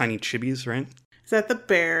little tiny chibis, right? Is that the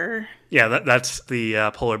bear? Yeah, that's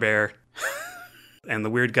the polar bear. And the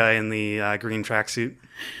weird guy in the green tracksuit.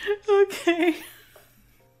 Okay.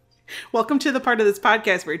 Welcome to the part of this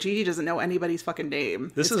podcast where Gigi doesn't know anybody's fucking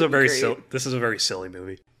name. This is a very silly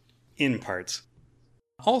movie, in parts.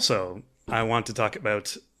 Also, I want to talk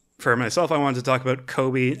about, for myself, I wanted to talk about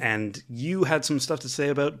Kobe, and you had some stuff to say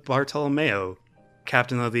about Bartolomeo,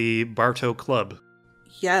 captain of the Barto Club.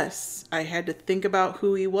 Yes, I had to think about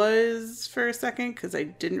who he was for a second because I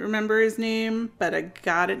didn't remember his name, but I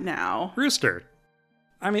got it now. Rooster.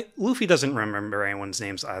 I mean, Luffy doesn't remember anyone's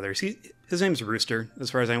names either. His name's Rooster,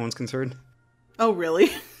 as far as anyone's concerned. Oh,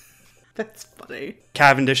 really? That's funny.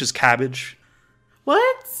 Cavendish is Cabbage.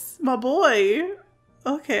 What? My boy.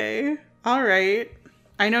 Okay. All right.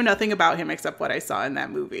 I know nothing about him except what I saw in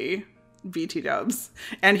that movie, BT Dubs.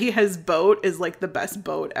 And his boat is like the best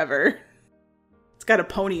boat ever. It's got a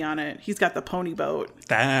pony on it. He's got the pony boat.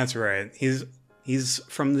 That's right. He's He's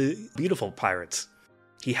from the beautiful pirates.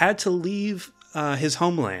 He had to leave his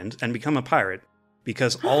homeland and become a pirate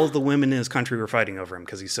because all of the women in his country were fighting over him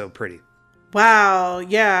because he's so pretty. Wow.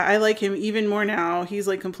 Yeah, I like him even more now. He's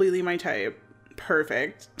like completely my type.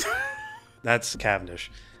 Perfect. That's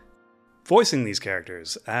Cavendish. Voicing these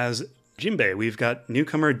characters as Jinbei, we've got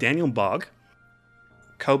newcomer Daniel Bogg.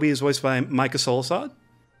 Kobe is voiced by Micah Solusod.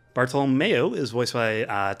 Bartolomeo is voiced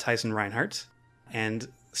by Tyson Reinhardt. And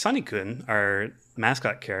Sunny-kun, our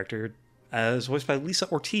mascot character, is voiced by Lisa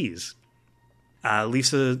Ortiz.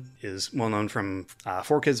 Lisa is well known from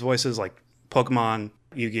 4Kids voices like Pokemon,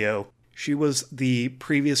 Yu-Gi-Oh! She was the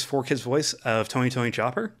previous 4Kids voice of Tony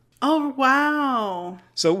Chopper. Oh, wow.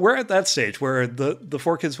 So we're at that stage where the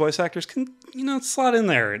 4Kids voice actors can, slot in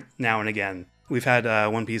there now and again. We've had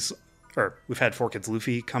we've had 4Kids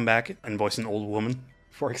Luffy come back and voice an old woman,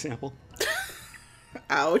 for example.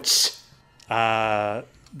 Ouch.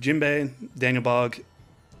 Jinbei, Daniel Bogg,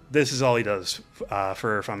 this is all he does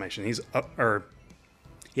for Funimation.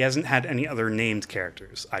 He hasn't had any other named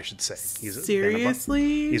characters, I should say.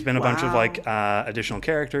 Seriously? He's been a bunch of additional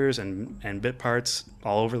characters and bit parts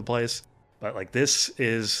all over the place. But this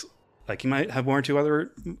is he might have one or two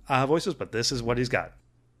other voices, but this is what he's got.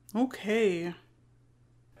 Okay.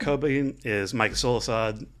 Kobe is Micah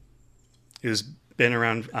Solusod, who's been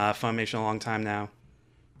around Funimation a long time now.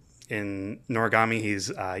 In Noragami, he's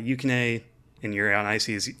Yukine. In Yuri on Ice,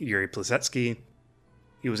 he's Yuri Plisetsky.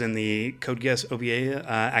 He was in the Code Geass OVA,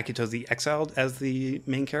 Akito the Exiled, as the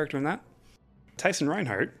main character in that. Tyson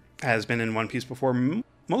Reinhardt has been in One Piece before,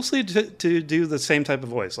 mostly to do the same type of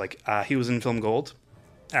voice. He was in Film Gold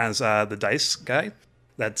as the Dice guy.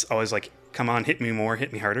 That's always come on, hit me more,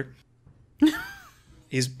 hit me harder.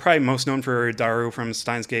 He's probably most known for Daru from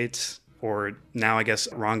Steins Gate, or now, I guess,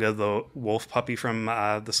 Ranga, the wolf puppy from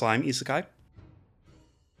the Slime Isekai.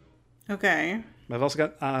 Okay. I've also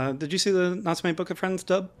got, did you see the Natsume Book of Friends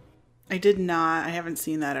dub? I did not. I haven't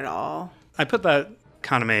seen that at all. I put that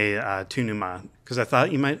Kaname Tunuma because I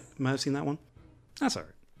thought you might have seen that one. That's all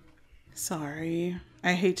right. Sorry.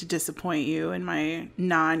 I hate to disappoint you in my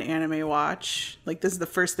non-anime watch. This is the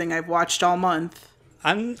first thing I've watched all month.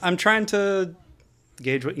 I'm trying to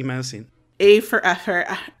gauge what you might have seen. A for effort.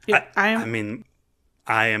 I am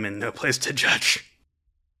in no place to judge.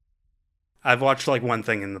 I've watched one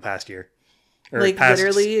thing in the past year. Or past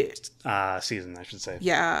literally season, I should say.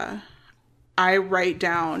 Yeah. I write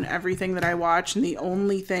down everything that I watch, and the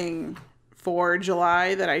only thing for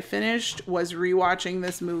July that I finished was rewatching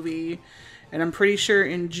this movie. And I'm pretty sure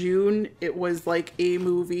in June it was a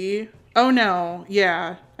movie. Oh no,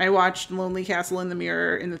 yeah. I watched Lonely Castle in the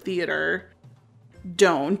Mirror in the theater.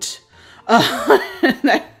 Don't. And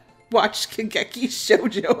I watched Kageki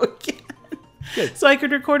Shoujo again. Good. So I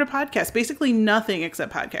could record a podcast. Basically nothing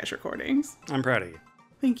except podcast recordings. I'm proud of you.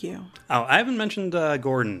 Thank you. Oh, I haven't mentioned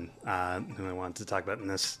Gordon, who I wanted to talk about in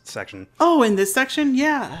this section. Oh, in this section?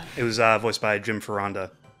 Yeah. It was voiced by Jim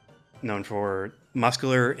Ferranda, known for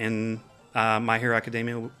Muscular in My Hero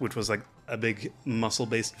Academia, which was a big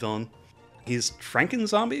muscle-based villain. He's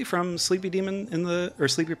Franken-Zombie from Sleepy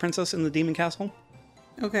Princess in the Demon Castle.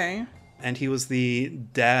 Okay. And he was the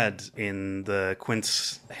dad in the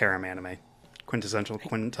Quince harem anime. Quintessential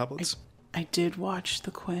quintuplets. I did watch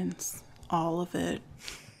the Quince. All of it.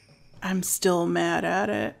 I'm still mad at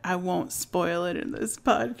it. I won't spoil it in this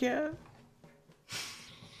podcast.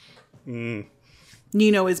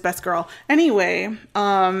 Nino is best girl. Anyway,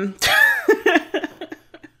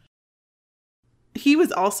 he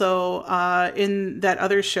was also in that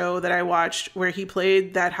other show that I watched where he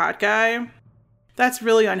played that hot guy. That's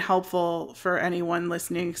really unhelpful for anyone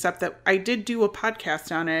listening, except that I did do a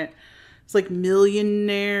podcast on it. It's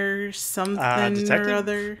Millionaire something or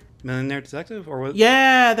other. Millionaire Detective? Or what?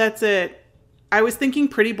 Yeah, that's it. I was thinking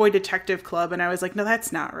Pretty Boy Detective Club, and I was like, no,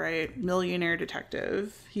 that's not right. Millionaire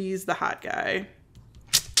Detective. He's the hot guy.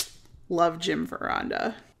 Love Jim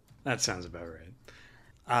Ferranda. That sounds about right.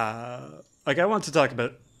 I want to talk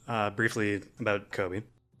about briefly about Kobe.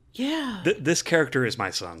 Yeah. This character is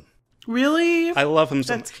my son. Really? I love him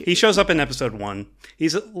so much. He shows up in episode 1.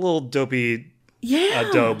 He's a little dopey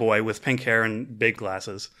dough boy with pink hair and big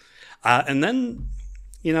glasses. And then,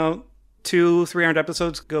 200-300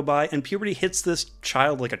 episodes go by and puberty hits this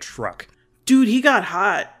child like a truck. Dude, he got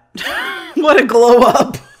hot. What a glow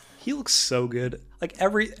up. He looks so good.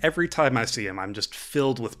 Every time I see him, I'm just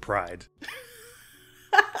filled with pride.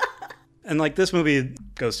 And this movie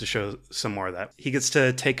goes to show some more of that. He gets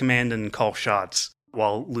to take command and call shots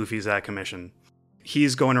while Luffy's at commission.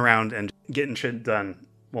 He's going around and getting shit done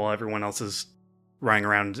while everyone else is running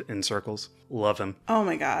around in circles. Love him. Oh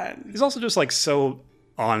my god. He's also just so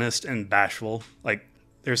honest and bashful. Like,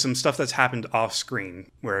 there's some stuff that's happened off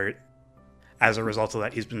screen where, as a result of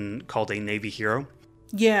that, he's been called a Navy hero.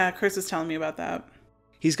 Yeah, Chris was telling me about that.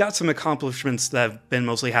 He's got some accomplishments that have been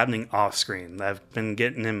mostly happening off screen that have been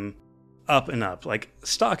getting him up and up. Like,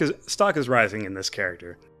 stock is rising in this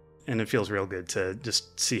character, and it feels real good to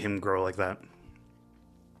just see him grow like that.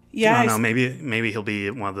 Yeah, I don't know. Maybe he'll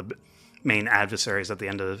be one of the main adversaries at the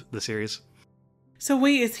end of the series. So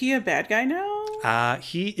wait, is he a bad guy now?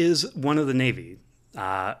 He is one of the Navy.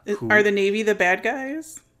 Are the Navy the bad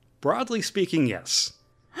guys? Broadly speaking, yes.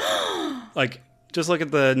 Like, just look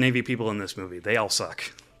at the Navy people in this movie. They all suck.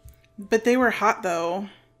 But they were hot, though.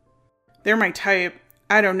 They're my type.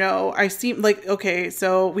 I don't know. I seem like, okay,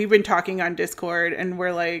 so we've been talking on Discord, and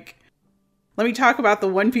we're like, let me talk about the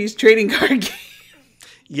One Piece trading card game.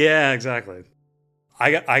 Yeah, exactly.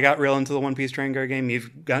 I got real into the One Piece trading card game.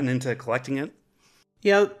 You've gotten into collecting it?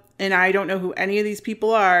 Yep. And I don't know who any of these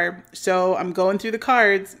people are. So I'm going through the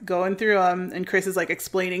cards, going through them. And Chris is like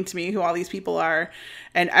explaining to me who all these people are.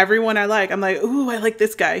 And everyone I like, I'm like, ooh, I like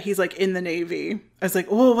this guy. He's like in the Navy. I was like,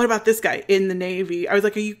 oh, what about this guy in the Navy? I was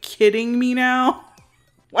like, are you kidding me now?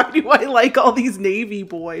 Why do I like all these Navy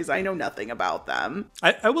boys? I know nothing about them.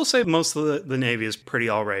 I will say most of the Navy is pretty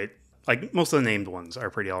all right. Like, most of the named ones are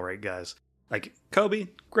pretty all right guys. Like, Kobe,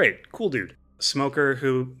 great, cool dude. Smoker,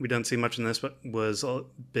 who we don't see much in this, but was a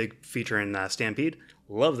big feature in Stampede.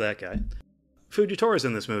 Love that guy. Fujitori's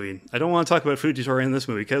in this movie. I don't want to talk about Fujitori in this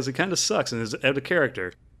movie because it kind of sucks and is out of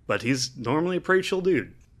character. But he's normally a pretty chill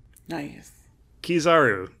dude. Nice.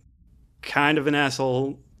 Kizaru, kind of an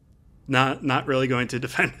asshole. Not really going to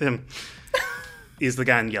defend him. He's the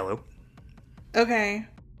guy in yellow. Okay.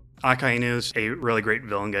 Akainu is a really great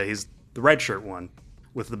villain guy. He's the red shirt one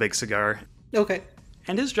with the big cigar. Okay.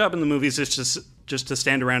 And his job in the movies is just to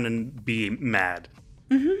stand around and be mad.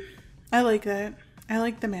 Mm-hmm. I like that. I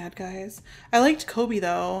like the mad guys. I liked Kobe,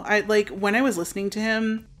 though. I like, when I was listening to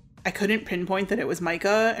him, I couldn't pinpoint that it was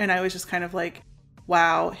Micah, and I was just kind of like,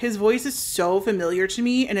 wow, his voice is so familiar to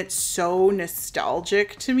me, and it's so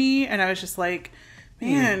nostalgic to me, and I was just like,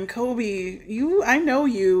 man, Kobe, I know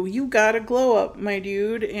you got a glow up, my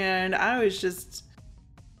dude, and I just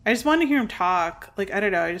wanted to hear him talk. Like, I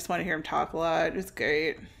don't know, I just want to hear him talk a lot. It was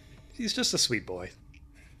great. He's just a sweet boy.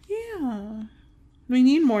 Yeah. We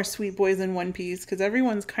need more sweet boys in One Piece, because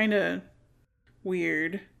everyone's kind of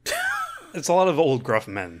weird. It's a lot of old gruff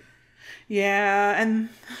men. Yeah, and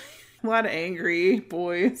a lot of angry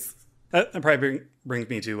boys. That probably brings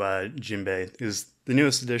me to Jinbei, who's the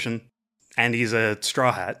newest addition, and he's a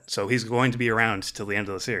Straw Hat, so he's going to be around till the end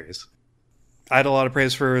of the series. I had a lot of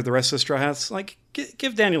praise for the rest of the Straw Hats. Like,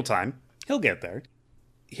 give Daniel time. He'll get there.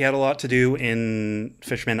 He had a lot to do in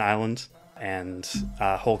Fishman Island and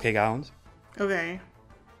Whole Cake Island. Okay.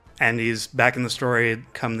 And he's back in the story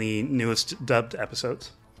come the newest dubbed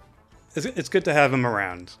episodes. It's good to have him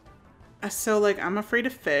around. So, like, I'm afraid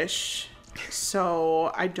of fish,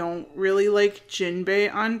 so I don't really like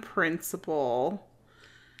Jinbei on principle.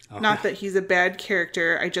 Oh. Not that he's a bad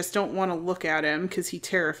character, I just don't want to look at him because he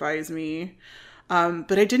terrifies me.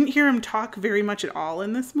 But I didn't hear him talk very much at all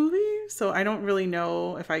in this movie, so I don't really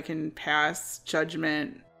know if I can pass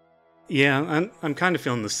judgment. Yeah, I'm kind of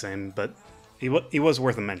feeling the same, but he was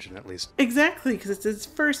worth a mention at least. Exactly, because it's his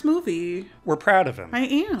first movie. We're proud of him. I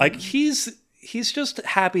am. Like, he's just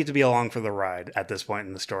happy to be along for the ride at this point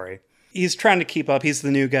in the story. He's trying to keep up. He's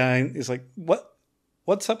the new guy. He's like,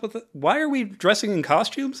 what's up with it? Why are we dressing in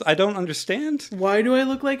costumes? I don't understand. Why do I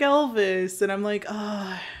look like Elvis? And I'm like,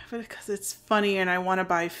 because it's funny and I want to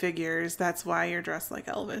buy figures. That's why you're dressed like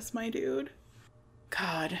Elvis, my dude.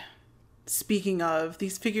 God. Speaking of,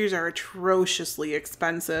 these figures are atrociously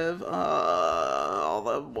expensive. All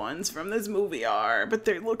the ones from this movie are, but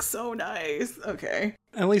they look so nice. Okay.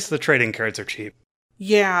 At least the trading cards are cheap.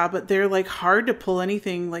 Yeah, but they're like hard to pull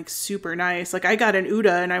anything like super nice. Like, I got an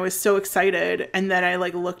Uda and I was so excited, and then I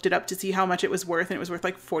like looked it up to see how much it was worth, and it was worth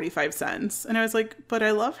like 45 cents. And I was like, but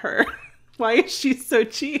I love her. Why is she so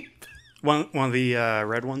cheap? One of the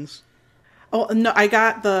red ones? Oh, no, I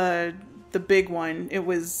got the big one. It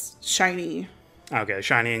was shiny. Okay,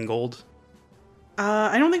 shiny and gold.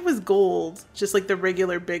 I don't think it was gold, just like the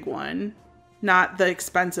regular big one, not the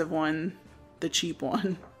expensive one, the cheap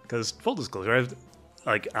one. Because full disclosure,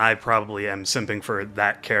 I probably am simping for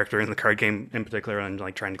that character in the card game in particular, and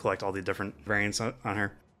like trying to collect all the different variants on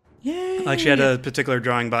her. Yay! Like, she had a particular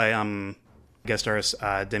drawing by guest artist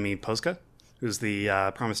Demi Posca, who's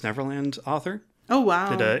the Promised Neverland author. Oh, wow.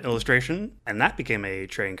 Did an illustration, and that became a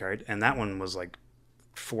trading card, and that one was like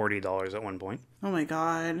 $40 at one point. Oh my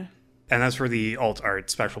god. And that's for the alt art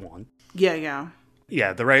special one. Yeah.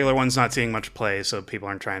 Yeah, the regular one's not seeing much play, so people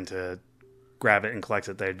aren't trying to grab it and collect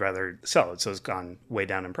it. They'd rather sell it, so it's gone way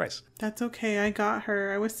down in price. That's okay. I got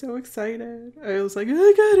her. I was so excited. I was like, I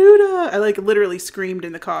got Uda. I like literally screamed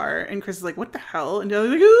in the car, and Chris was like, what the hell? And I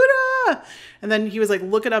was like, Uda! And then he was like,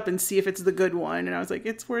 look it up and see if it's the good one. And I was like,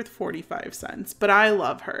 it's worth 45 cents. But I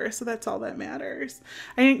love her, so that's all that matters.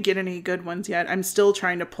 I didn't get any good ones yet. I'm still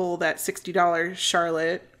trying to pull that $60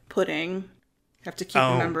 Charlotte pudding. I have to keep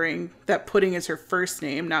remembering that pudding is her first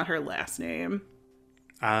name, not her last name.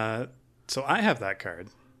 So I have that card.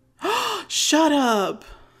 Shut up.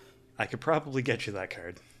 I could probably get you that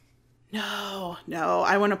card. No,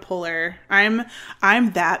 I want to pull her. I'm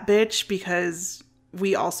that bitch because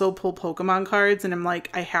we also pull Pokemon cards, and I'm like,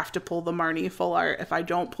 I have to pull the Marnie full art. If I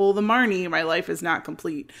don't pull the Marnie, my life is not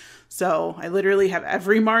complete. So I literally have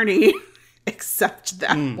every Marnie except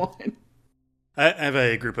that one. I have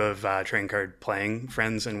a group of trading card playing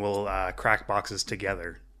friends, and we'll crack boxes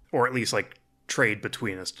together, or at least like trade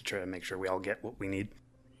between us to try to make sure we all get what we need.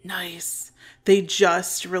 Nice. They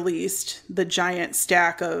just released the giant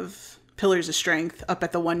stack of Pillars of Strength up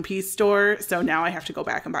at the One Piece store, so now I have to go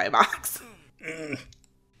back and buy a box.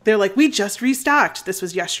 They're like, we just restocked. This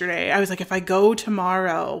was yesterday. I was like, if I go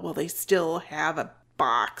tomorrow, will they still have a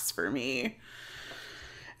box for me?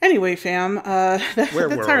 Anyway, fam, that's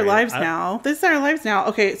our lives now. This is our lives now.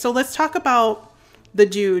 Okay, so let's talk about the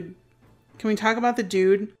dude. Can we talk about the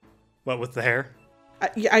dude? What, with the hair?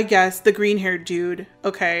 I guess, the green-haired dude.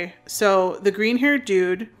 Okay, so the green-haired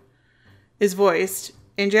dude is voiced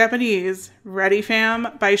in Japanese, ready fam,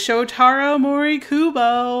 by Shotaro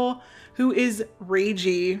Morikubo, who is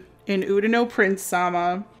Reiji in Udano Prince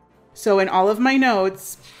Sama. So in all of my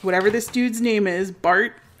notes, whatever this dude's name is,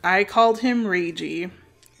 Bart, I called him Reiji.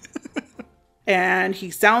 And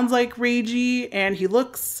he sounds like Reiji, and he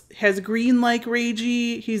has green like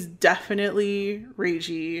Reiji. He's definitely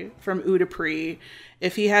Reiji from Udapri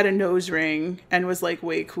if he had a nose ring and was like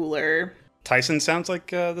way cooler. Tyson sounds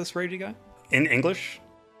like this Reiji guy? In English?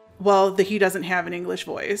 Well, he doesn't have an English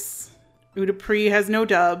voice. Udapri has no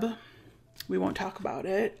dub. We won't talk about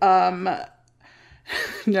it.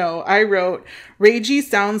 No, I wrote, Reiji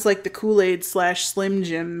sounds like the Kool-Aid / Slim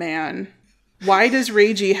Jim man. Why does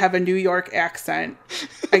Reiji have a New York accent?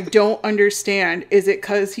 I don't understand. Is it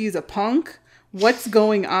because he's a punk? What's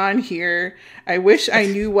going on here? I wish I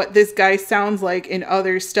knew what this guy sounds like in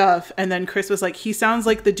other stuff. And then Chris was like, he sounds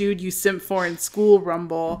like the dude you simp for in School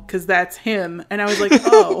Rumble, because that's him. And I was like,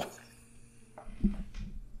 oh.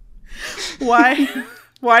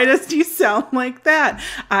 Why does he sound like that?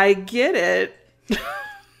 I get it.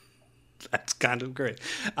 That's kind of great.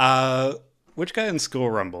 Which guy in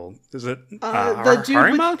School Rumble? Is it the dude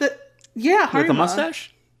Harima? Harima. With the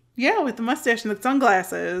mustache? Yeah, with the mustache and the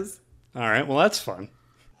sunglasses. All right, well, that's fun.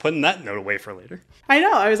 Putting that note away for later. I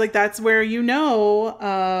know. I was like, that's where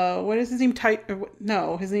what is his name?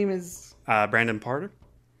 No, his name is... Brandon Parter?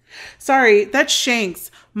 Sorry, that's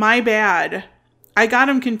Shanks. My bad. I got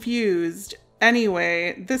him confused.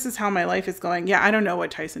 Anyway, this is how my life is going. Yeah, I don't know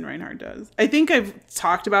what Tyson Reinhardt does. I think I've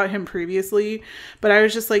talked about him previously, but I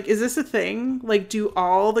was just like, is this a thing? Like, do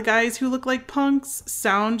all the guys who look like punks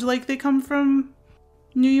sound like they come from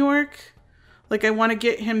New York? Like, I want to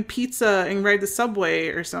get him pizza and ride the subway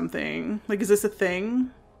or something. Like, is this a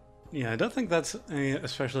thing? Yeah, I don't think that's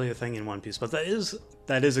especially a thing in One Piece, but that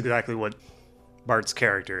is exactly what Bart's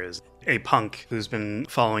character is. A punk who's been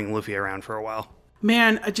following Luffy around for a while.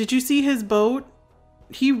 Man, did you see his boat?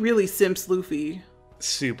 He really simps Luffy.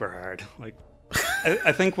 Super hard. Like,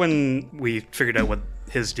 I think when we figured out what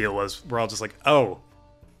his deal was, we're all just like, oh,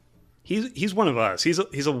 he's one of us. He's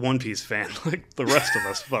a One Piece fan, like the rest of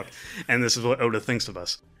us. Fuck. And this is what Oda thinks of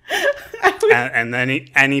us. And then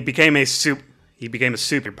he became a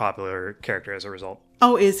super popular character as a result.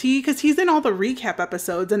 Oh, is he? Because he's in all the recap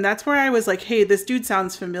episodes, and that's where I was like, hey, this dude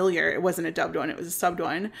sounds familiar. It wasn't a dubbed one, it was a subbed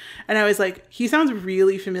one. And I was like, he sounds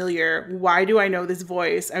really familiar. Why do I know this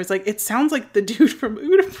voice? I was like, it sounds like the dude from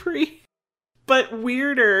Udapri, but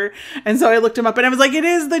weirder. And so I looked him up, and I was like, it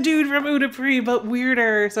is the dude from Udapri, but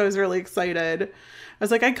weirder. So I was really excited. I was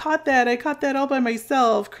like, I caught that all by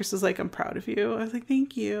myself. Chris was like, I'm proud of you. I was like,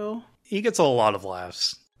 thank you. He gets a lot of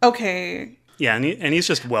laughs. Okay. Yeah, and he's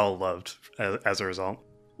just well-loved as a result.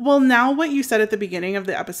 Well, now what you said at the beginning of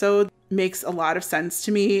the episode makes a lot of sense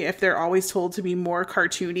to me if they're always told to be more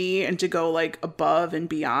cartoony and to go, like, above and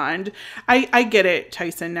beyond. I get it,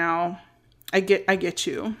 Tyson, now. I get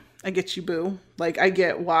you. I get you, boo. Like, I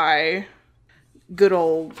get why good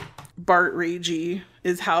old Bart Reiji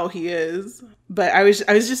is how he is. But I was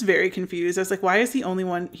just very confused. I was like, why is he's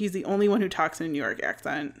the only one who talks in a New York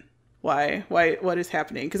accent? Why? What is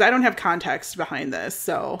happening? Because I don't have context behind this.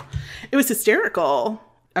 So it was hysterical.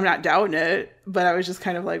 I'm not doubting it, but I was just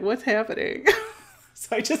kind of like, what's happening?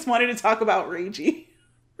 So I just wanted to talk about Reiji.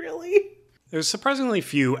 Really? There's surprisingly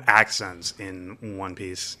few accents in One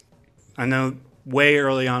Piece. I know way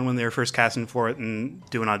early on when they were first casting for it and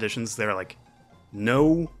doing auditions, they were like,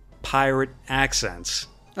 no pirate accents.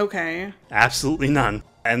 Okay. Absolutely none.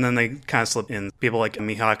 And then they kind of slipped in people like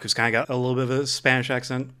Mihawk, who's kind of got a little bit of a Spanish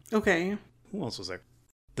accent. Okay. Who else was there?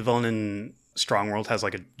 The villain in Strong World has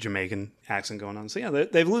like a Jamaican accent going on. So yeah,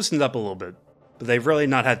 they've loosened up a little bit. But they've really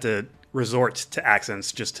not had to resort to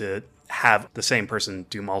accents just to have the same person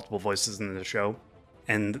do multiple voices in the show.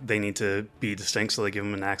 And they need to be distinct, so they give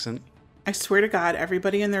them an accent. I swear to God,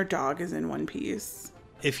 everybody and their dog is in One Piece.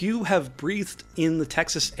 If you have breathed in the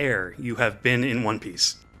Texas air, you have been in One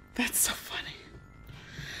Piece. That's so funny.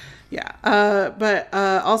 Yeah. But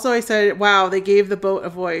also I said, wow, they gave the boat a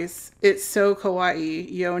voice. It's so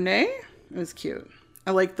kawaii. Yone? It was cute.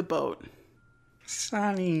 I like the boat.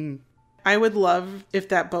 Sunny. I would love if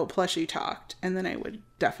that boat plushie talked, and then I would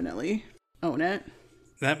definitely own it.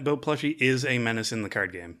 That boat plushie is a menace in the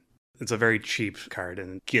card game. It's a very cheap card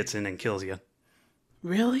and gets in and kills you.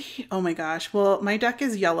 Really? Oh my gosh. Well, my deck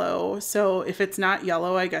is yellow, so if it's not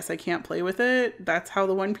yellow, I guess I can't play with it. That's how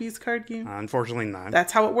the One Piece card game... Unfortunately not.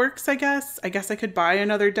 That's how it works, I guess. I guess I could buy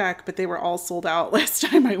another deck, but they were all sold out last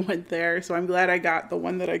time I went there, so I'm glad I got the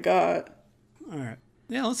one that I got. All right.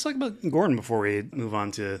 Yeah, let's talk about Gordon before we move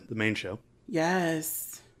on to the main show.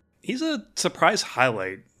 Yes. He's a surprise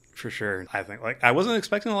highlight, for sure, I think. Like, I wasn't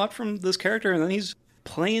expecting a lot from this character, and then he's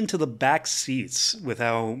playing to the back seats with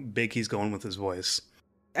how big he's going with his voice.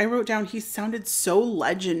 I wrote down he sounded so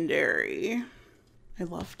legendary. I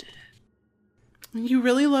loved it. He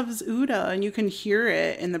really loves Uda, and you can hear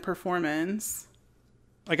it in the performance.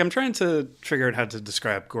 Like, I'm trying to figure out how to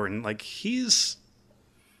describe Gordon. Like, he's...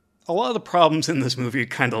 A lot of the problems in this movie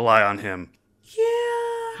kind of lie on him.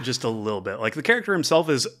 Yeah. Just a little bit. Like, the character himself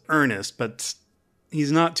is earnest, but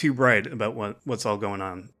he's not too bright about what's all going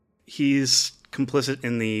on. He's complicit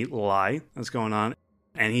in the lie that's going on,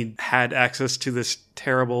 and he had access to this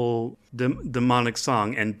terrible demonic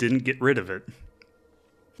song and didn't get rid of it.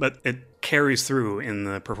 But it carries through in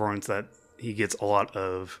the performance that he gets a lot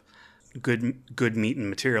of good meat and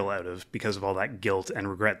material out of because of all that guilt and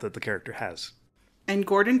regret that the character has. And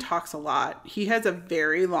Gordon talks a lot. He has a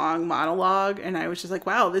very long monologue, and I was just like,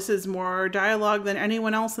 wow, this is more dialogue than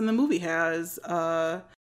anyone else in the movie has.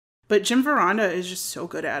 But Jim Veranda is just so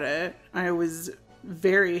good at it. I was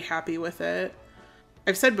very happy with it.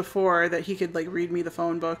 I've said before that he could like read me the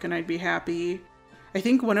phone book and I'd be happy. I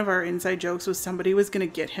think one of our inside jokes was somebody was going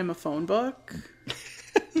to get him a phone book.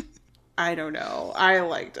 I don't know. I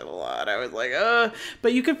liked it a lot. I was like,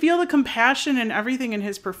 but you could feel the compassion and everything in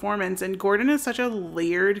his performance. And Gordon is such a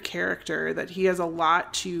layered character that he has a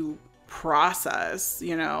lot to process,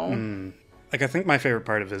 you know? Like, I think my favorite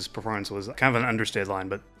part of his performance was kind of an understated line,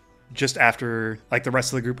 but just after, like, the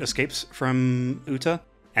rest of the group escapes from Uta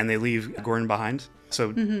and they leave Gordon behind.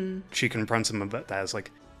 So she confronts him about that. It's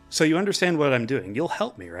like, so you understand what I'm doing. You'll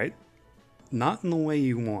help me, right? Not in the way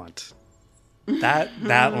you want. That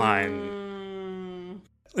line,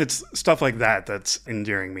 it's stuff like that that's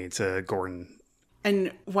endearing me to Gordon.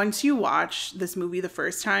 And once you watch this movie the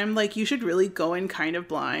first time, like, you should really go in kind of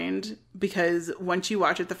blind, because once you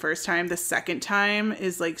watch it the first time, the second time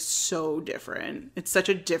is like so different. It's such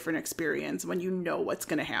a different experience when you know what's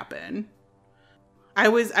going to happen. I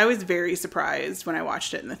was very surprised when I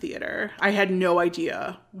watched it in the theater. I had no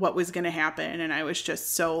idea what was going to happen, and I was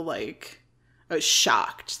just so like, I was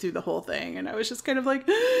shocked through the whole thing, and I was just kind of like...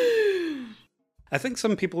 I think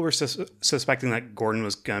some people were suspecting that Gordon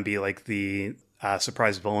was going to be like the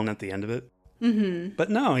surprise villain at the end of it. Mm-hmm. But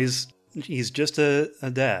no, he's just a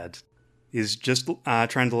dad. He's just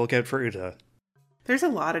trying to look out for Uta. There's a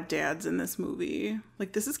lot of dads in this movie.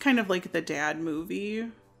 Like, this is kind of like the dad movie.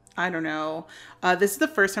 I don't know. This is the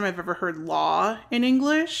first time I've ever heard law in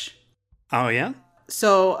English. Oh, yeah?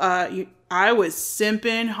 So I was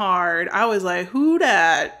simping hard. I was like, who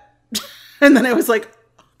dat? And then I was like,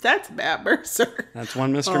 that's Matt Mercer. That's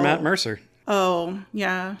one Mr. Matt Mercer. Oh,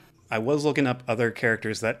 yeah. I was looking up other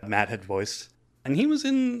characters that Matt had voiced, and he was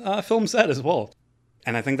in Film Set as well.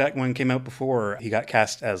 And I think that one came out before he got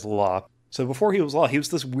cast as Law. So before he was Law, he was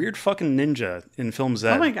this weird fucking ninja in Film Z.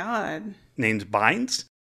 Oh my God. Named Binds.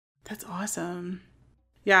 That's awesome.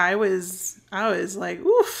 Yeah, I was like,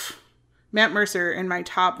 oof. Matt Mercer in my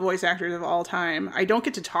top voice actors of all time. I don't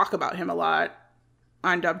get to talk about him a lot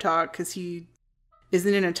on Dub Talk because he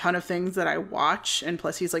isn't in a ton of things that I watch. And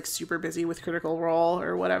plus he's like super busy with Critical Role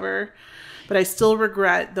or whatever. But I still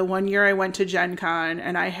regret the one year I went to Gen Con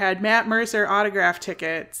and I had Matt Mercer autograph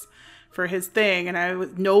tickets for his thing,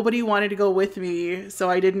 and nobody wanted to go with me, so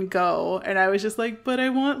I didn't go. And I was just like, but I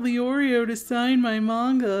want Leorio to sign my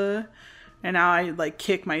manga. And now I like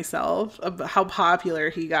kick myself about how popular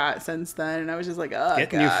he got since then. And I was just like, oh, Get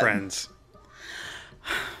God. new friends.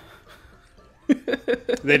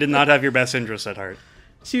 They did not have your best interests at heart.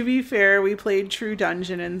 To be fair, we played True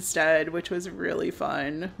Dungeon instead, which was really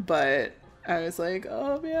fun. But I was like,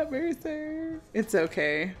 oh, Matt Mercer. It's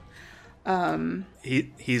okay.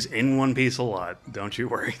 He's in One Piece a lot. Don't you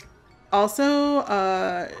worry. Also,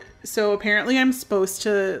 so apparently I'm supposed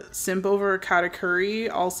to simp over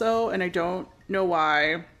Katakuri also, and I don't know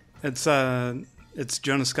why. It's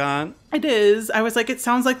Jonah Scott. It is. I was like, it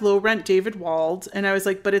sounds like low rent David Wald, and I was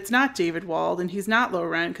like, but it's not David Wald, and he's not low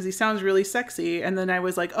rent because he sounds really sexy. And then I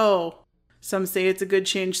was like, oh, some say it's a good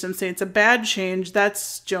change, some say it's a bad change.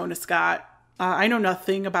 That's Jonah Scott. I know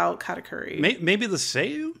nothing about Katakuri. Maybe the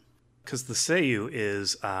Seiyu? Because the Seiyu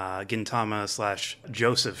is Gintama /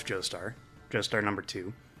 Joseph Joestar. Joestar number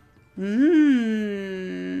 2.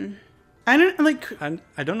 I don't like.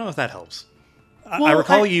 I don't know if that helps. Well, I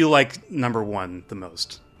recall you like number 1 the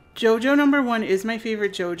most. JoJo number 1 is my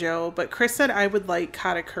favorite JoJo, but Chris said I would like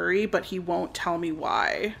Katakuri, but he won't tell me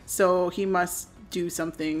why. So he must do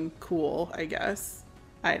something cool, I guess.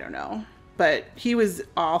 I don't know. But he was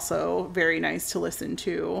also very nice to listen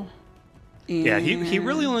to. And Yeah, he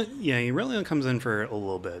really only comes in for a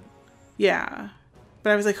little bit. yeah.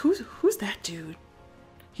 But I was like, who's that dude?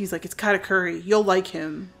 He's like, it's Katakuri. You'll like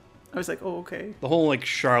him. I was like, oh, okay. The whole like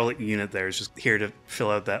Charlotte unit there is just here to fill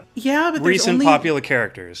out that Yeah, but recent popular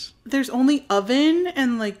characters. there's only Oven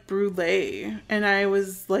and like Brûlé, and I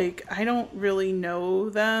was like, I don't really know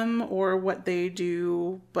them or what they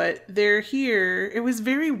do, but they're here. It was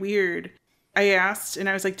very weird. I asked, and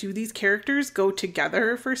I was like, do these characters go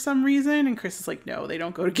together for some reason? And Chris is like, no, they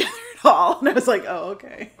don't go together at all. And I was like, oh,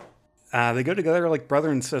 okay. They go together like brother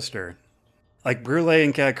and sister. Like Brûlé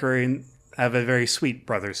and Katakuri have a very sweet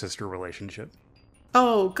brother-sister relationship.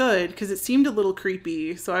 Oh, good, because it seemed a little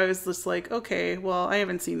creepy. So I was just like, okay, well, I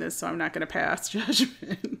haven't seen this, so I'm not going to pass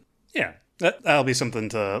judgment. Yeah, that'll be something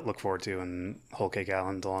to look forward to in Whole Cake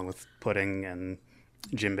Island, along with Pudding and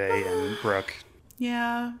Jinbei and Brooke.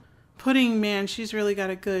 Yeah. Pudding, man, she's really got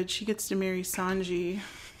it good. She gets to marry Sanji.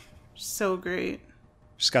 So great.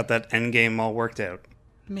 She's got that end game all worked out.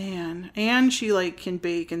 Man. And she, like, can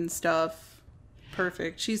bake and stuff.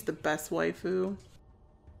 Perfect. She's the best waifu.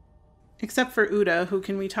 Except for Uda, who,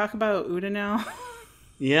 can we talk about Uda now?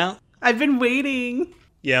 Yeah. I've been waiting.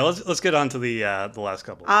 Yeah, let's get on to the last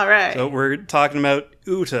couple. All right. So we're talking about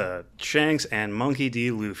Uta, Shanks, and Monkey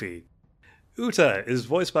D. Luffy. Uta is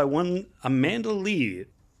voiced by one Amanda Lee,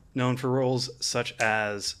 known for roles such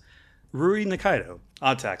as Rui Nikaido,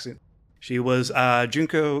 Odd Taxi. She was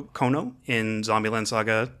Junko Kono in Zombieland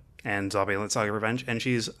Saga and Zombieland Saga Revenge, and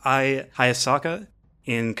she's Ai Hayasaka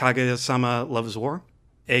in Kaguya-sama Loves War,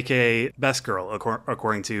 aka Best Girl,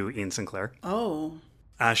 according to Ian Sinclair. Oh.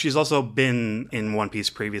 She's also been in One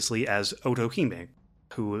Piece previously as Otohime,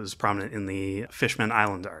 who was prominent in the Fishman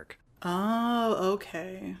Island arc. Oh,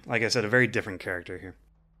 okay. Like I said, a very different character here.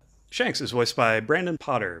 Shanks is voiced by Brandon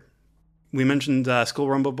Potter. We mentioned School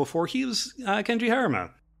Rumble before. He was Kenji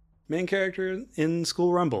Haruma, main character in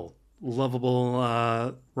School Rumble.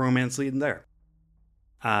 Lovable romance lead there.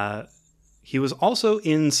 He was also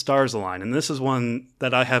in Stars Align, and this is one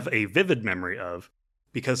that I have a vivid memory of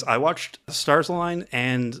because I watched Stars Align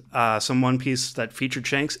and some One Piece that featured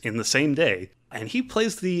Shanks in the same day, and he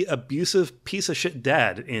plays the abusive piece of shit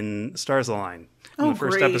dad in Stars Align in the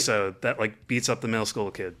first episode that like beats up the middle school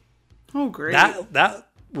kid. Oh, great. That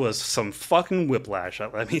was some fucking whiplash,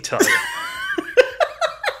 let me tell you.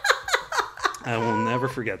 I will never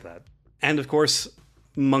forget that. And of course,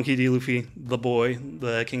 Monkey D. Luffy, the boy,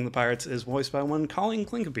 the king of the pirates, is voiced by one Colleen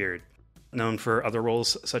Clinkabeard, known for other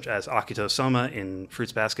roles such as Akito Soma in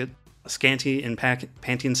Fruits Basket, Scanty in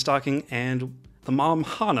Panty and Stocking, and the mom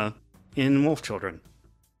Hana in Wolf Children.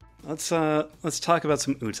 Let's talk about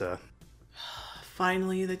some Uta.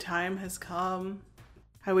 Finally, the time has come.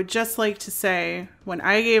 I would just like to say, when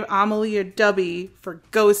I gave Amelie a dubby for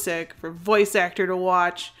Gosick, for voice actor to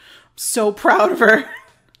watch, I'm so proud of her.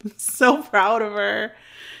 So proud of her.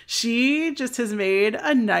 She just has made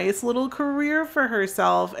a nice little career for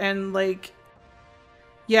herself. And like,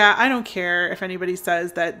 yeah, I don't care if anybody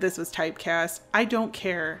says that this was typecast. I don't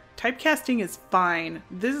care. Typecasting is fine.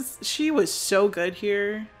 She was so good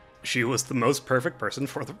here. She was the most perfect person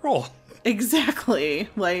for the role. Exactly.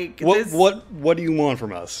 Like, what do you want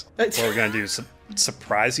from us? What we're gonna do?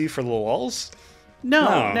 Surprise you for the lulz? No,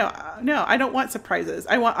 I don't want surprises.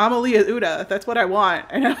 I want Amalia Uda. That's what I want.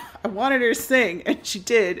 And I wanted her to sing, and she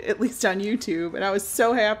did, at least on YouTube. And I was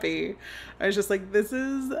so happy. I was just like, this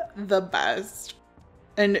is the best.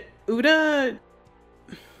 And Uda,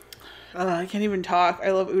 I can't even talk.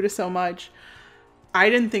 I love Uda so much. I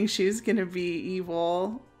didn't think she was going to be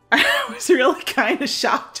evil. I was really kind of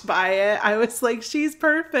shocked by it. I was like, she's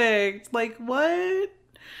perfect. Like, what?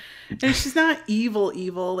 And she's not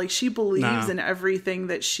evil. Like, she believes in everything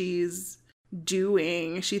that she's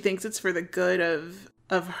doing. She thinks it's for the good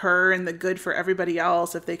of her and the good for everybody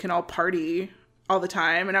else if they can all party all the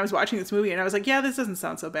time. And I was watching this movie and I was like, yeah, this doesn't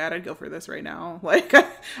sound so bad. I'd go for this right now. Like,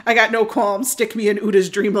 I got no qualms. Stick me in Uda's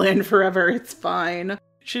dreamland forever. It's fine.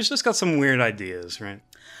 She's just got some weird ideas, right?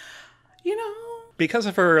 You know? Because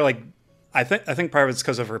of her, like, I think part of it's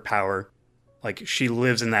because of her power. Like, she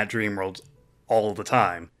lives in that dream world all the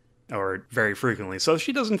time. Or very frequently. So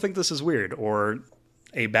she doesn't think this is weird or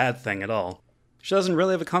a bad thing at all. She doesn't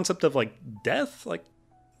really have a concept of, like, death. Like,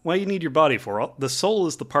 what do you need your body for? The soul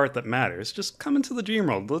is the part that matters. Just come into the dream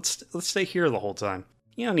world. Let's stay here the whole time.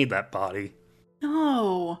 You don't need that body.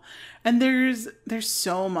 No. And there's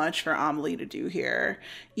so much for Amelie to do here.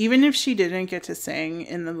 Even if she didn't get to sing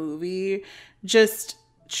in the movie, just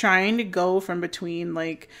trying to go from between,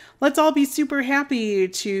 like, let's all be super happy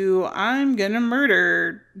to I'm gonna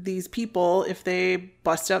murder these people if they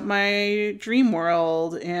bust up my dream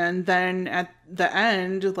world. And then at the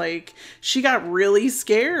end, like, she got really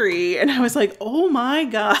scary and I was like, oh my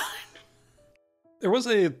god. There was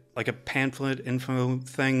a pamphlet info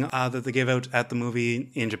thing that they gave out at the movie,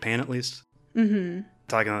 in Japan at least. Mm-hmm.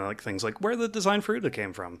 Talking about, like, things like where the design for Uda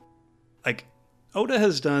came from. Like, Oda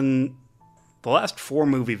has done... The last 4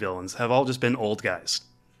 movie villains have all just been old guys.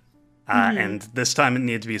 And this time it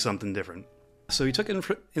needed to be something different. So he took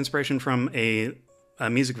inspiration from a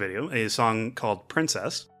music video, a song called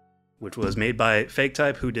Princess, which was made by Fake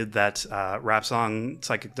Type, who did that rap song,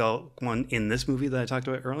 Psychedelic one, in this movie that I talked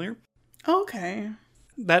about earlier. Okay.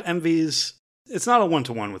 That MV's... It's not a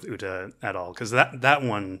one-to-one with Uta at all, because that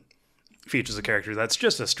one features a character that's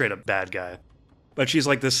just a straight-up bad guy. But she's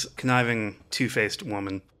like this conniving, two-faced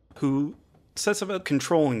woman who sets about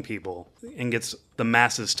controlling people and gets the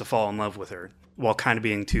masses to fall in love with her while kind of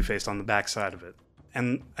being two-faced on the backside of it.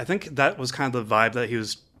 And I think that was kind of the vibe that he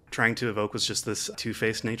was trying to evoke, was just this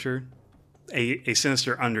two-faced nature. A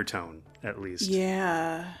sinister undertone, at least.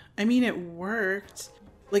 Yeah. I mean, it worked.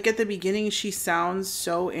 Like, at the beginning, she sounds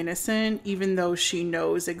so innocent, even though she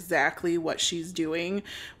knows exactly what she's doing,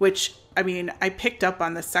 which, I mean, I picked up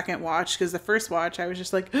on the second watch, because the first watch, I was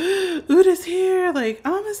just like, Uda's here, like,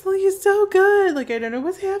 honestly, he's so good, like, I don't know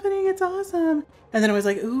what's happening, it's awesome. And then I was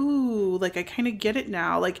like, ooh, like, I kind of get it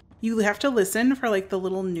now. Like, you have to listen for, like, the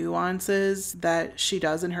little nuances that she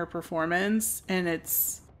does in her performance, and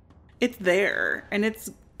it's there, and it's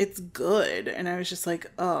good. And I was just like,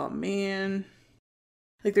 oh, man.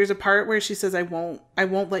 Like, there's a part where she says, I won't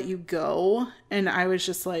let you go. And I was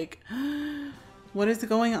just like, what is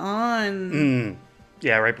going on?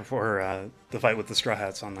 Yeah, right before the fight with the Straw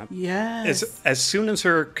Hats on that. Yes. As soon as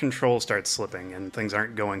her control starts slipping and things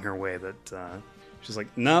aren't going her way, that she's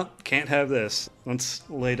like, no, can't have this. Let's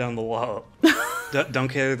lay down the law. Don't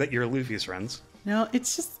care that you're Luffy's friends. No,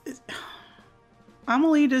 it's just...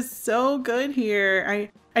 Amelie does so good here.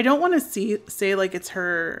 I don't want to say like it's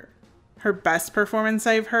her best performance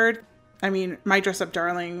I've heard. I mean, My Dress Up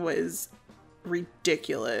Darling was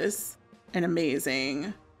ridiculous and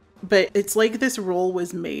amazing. But it's like this role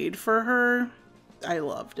was made for her. I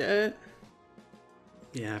loved it.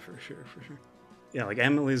 Yeah, for sure. Yeah, like,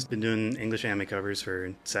 Amelie's been doing English anime covers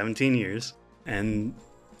for 17 years. And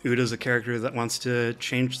Uda's a character that wants to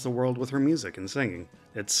change the world with her music and singing.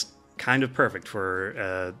 It's kind of perfect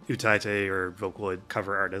for Utaite or Vocaloid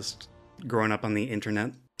cover artist growing up on the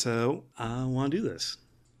internet to want to do this.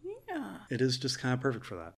 Yeah. It is just kind of perfect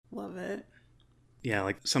for that. Love it. Yeah,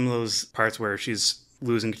 like some of those parts where she's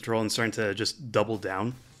losing control and starting to just double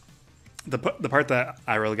down. The part that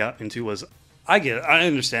I really got into was, I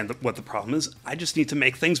understand what the problem is. I just need to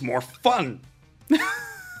make things more fun.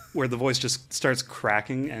 Where the voice just starts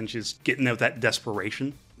cracking and she's getting out that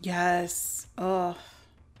desperation. Yes. Ugh.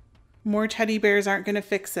 More teddy bears aren't going to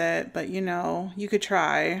fix it, but you could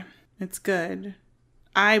try. It's good.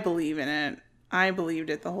 I believe in it. I believed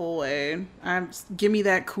it the whole way. Give me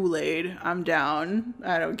that Kool-Aid. I'm down.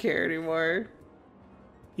 I don't care anymore.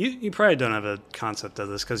 You probably don't have a concept of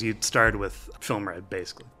this because you started with Film Red,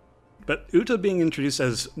 basically. But Uta being introduced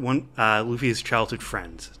as one Luffy's childhood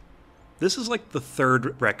friend, This is like the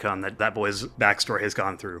third retcon that boy's backstory has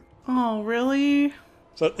gone through. Oh, really?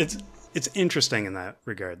 So it's interesting in that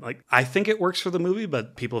regard. Like, I think it works for the movie,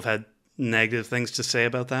 but people have had negative things to say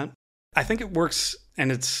about that. I think it works,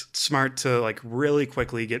 and it's smart to like really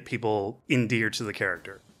quickly get people endeared to the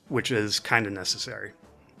character, which is kind of necessary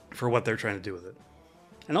for what they're trying to do with it.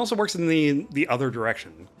 And also works in the other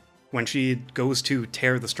direction. When she goes to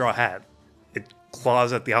tear the straw hat, it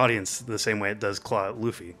claws at the audience the same way it does claw at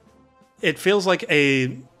Luffy. It feels like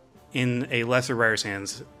in a lesser writer's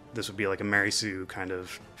hands, this would be like a Mary Sue kind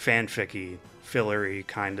of fanficky, fillery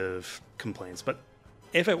kind of complaints. But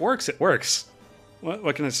if it works, it works.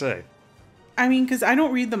 What can I say? I mean, because I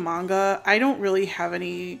don't read the manga, I don't really have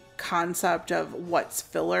any concept of what's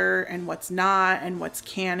filler and what's not, and what's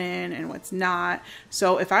canon and what's not.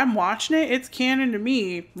 So if I'm watching it, it's canon to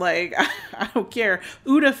me. Like, I don't care.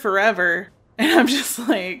 Uda forever. And I'm just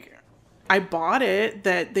like, I bought it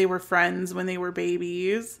that they were friends when they were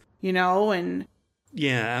babies, you know? And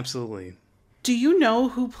yeah, absolutely. do you know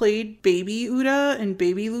who played Baby Uda and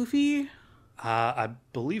Baby Luffy? I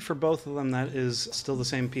believe for both of them, that is still the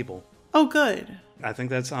same people. Oh, good. I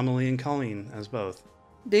think that's Amelie and Colleen as both.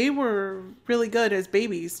 They were really good as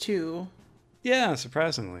babies, too. Yeah,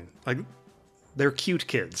 surprisingly. Like, they're cute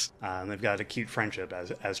kids. And they've got a cute friendship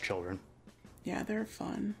as children. Yeah, they're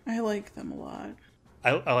fun. I like them a lot.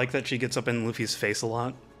 I like that she gets up in Luffy's face a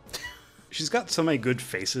lot. She's got so many good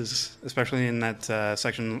faces, especially in that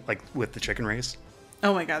section like with the chicken race.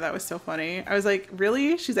 Oh my god, that was so funny. I was like,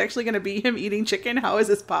 really? She's actually going to beat him eating chicken? How is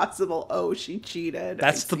this possible? Oh, she cheated.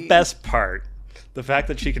 That's the best part. The fact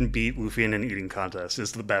that she can beat Luffy in an eating contest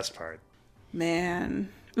is the best part. Man,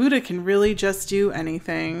 Uda can really just do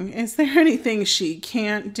anything. Is there anything she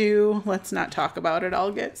can't do? Let's not talk about it.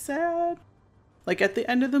 I'll get sad. Like at the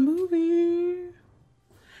end of the movie.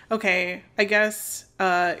 Okay, I guess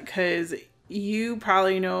because you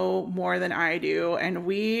probably know more than I do, and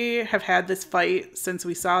we have had this fight since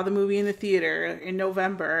we saw the movie in the theater in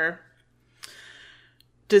November.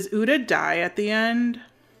 Does Uda die at the end?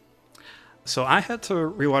 So I had to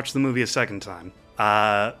rewatch the movie a second time.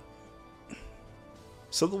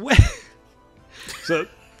 So the way... so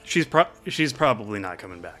she's probably not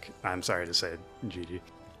coming back. I'm sorry to say, Gigi.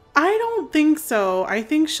 I don't think so. I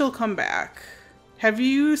think she'll come back. Have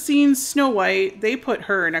you seen Snow White? They put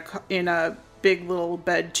her in a big little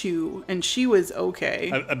bed too, and she was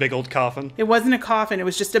okay. A big old coffin? It wasn't a coffin, it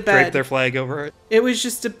was just a bed. Drape their flag over it? It was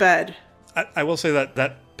just a bed. I will say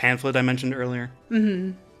that pamphlet I mentioned earlier,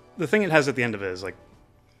 the thing it has at the end of it is like,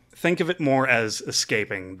 think of it more as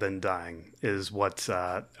escaping than dying, is what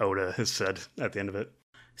Oda has said at the end of it.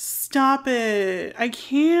 Stop it. I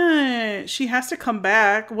can't. She has to come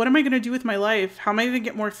back. What am I going to do with my life? How am I going to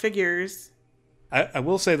get more figures? I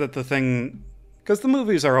will say that the thing, because the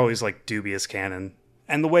movies are always like dubious canon,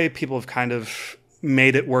 and the way people have kind of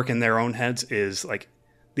made it work in their own heads is like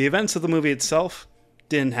the events of the movie itself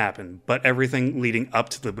didn't happen, but everything leading up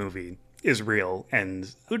to the movie is real,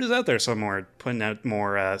 and Uda's out there somewhere putting out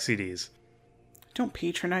more CDs. Don't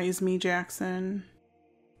patronize me, Jackson.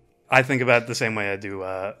 I think about it the same way I do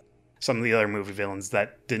some of the other movie villains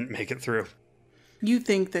that didn't make it through. You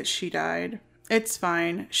think that she died. It's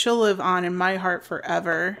fine. She'll live on in my heart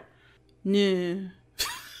forever. No.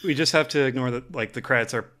 We just have to ignore that, like, the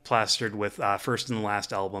credits are plastered with first and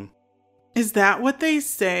last album. Is that what they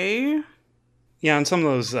say? Yeah, on some of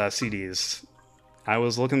those CDs. I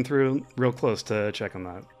was looking through real close to check on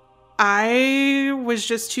that. I was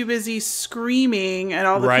just too busy screaming at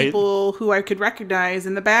all the people who I could recognize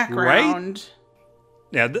in the background. Right?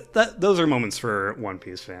 Yeah, those are moments for One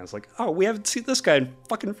Piece fans. Like, oh, we haven't seen this guy in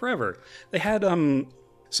fucking forever. They had,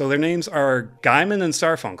 so their names are Gaiman and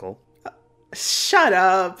Starfunkel. Shut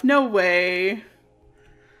up. No way.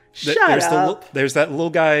 Shut up. There's that little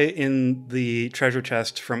guy in the treasure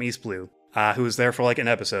chest from East Blue, who was there for like an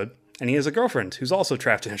episode. And he has a girlfriend who's also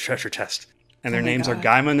trapped in a treasure chest. And their names are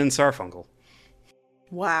Gaiman and Starfunkel.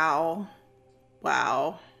 Wow.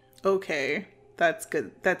 Wow. Okay. That's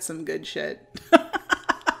good. That's some good shit.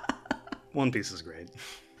 One Piece is great.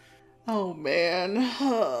 Oh, man.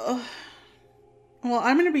 Well,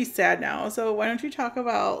 I'm going to be sad now, so why don't you talk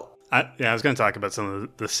about... I was going to talk about some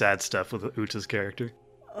of the sad stuff with Uta's character.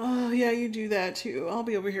 Oh, yeah, you do that too. I'll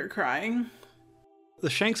be over here crying. The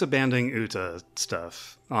Shanks abandoning Uta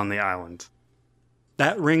stuff on the island.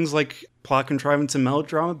 That rings like plot contrivance and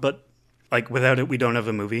melodrama, but like without it, we don't have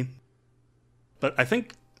a movie. But I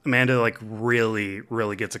think Amanda like really,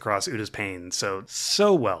 really gets across Uta's pain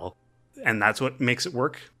so well. And that's what makes it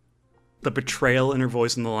work. The betrayal in her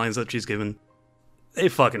voice and the lines that she's given, they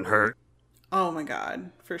fucking hurt. Oh my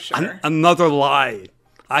god, for sure. Another lie.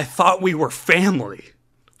 I thought we were family.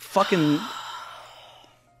 Fucking...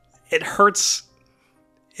 It hurts.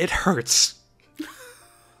 It hurts.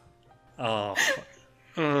 Oh.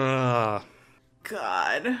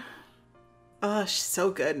 God. Oh, she's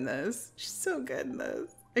so good in this. She's so good in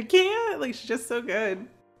this. I can't. Like, she's just so good.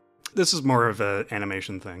 This is more of an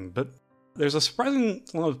animation thing, but there's a surprising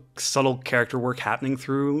lot of subtle character work happening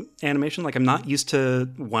through animation. Like, I'm not used to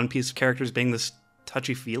One Piece characters being this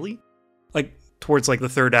touchy-feely. Like, towards, like, the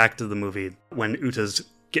third act of the movie, when Uta's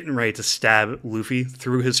getting ready to stab Luffy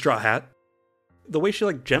through his straw hat, the way she,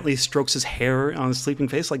 like, gently strokes his hair on his sleeping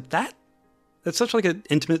face, like, that's such, like, an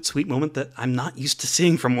intimate, sweet moment that I'm not used to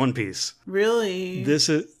seeing from One Piece. Really? This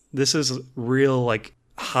is real, like,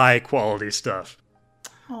 high-quality stuff.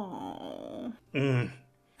 Oh. And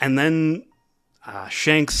then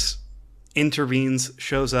Shanks intervenes,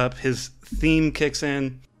 shows up, his theme kicks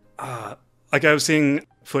in. Like, I was seeing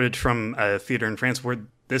footage from a theater in France where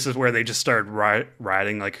this is where they just started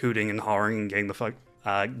riding, like, hooting and hollering and getting the fuck,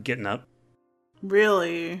 getting up.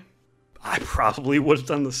 Really? I probably would have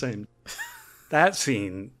done the same. That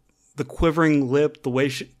scene, the quivering lip, the way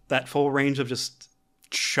that full range of just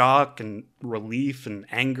shock and relief and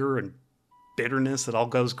anger and bitterness that all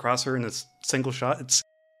goes across her in a single shot. It's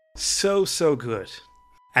so, so good.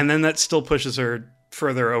 And then that still pushes her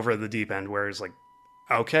further over the deep end, where it's like,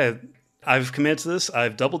 okay, I've committed to this,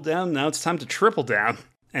 I've doubled down, now it's time to triple down.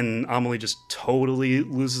 And Amelie just totally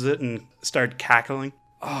loses it and started cackling.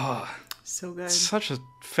 Oh, so good. Such a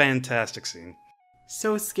fantastic scene.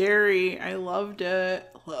 So scary. I loved it.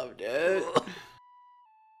 Loved it.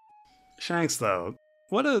 Shanks, though,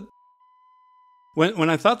 what a... When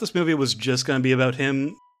I thought this movie was just going to be about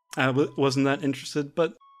him, I wasn't that interested,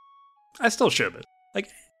 but I still should have. Like,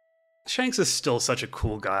 Shanks is still such a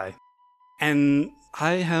cool guy. And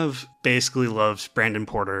I have basically loved Brandon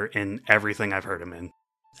Porter in everything I've heard him in.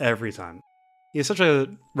 Every time. He has such a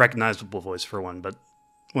recognizable voice, for one, but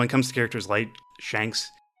when it comes to characters like Shanks,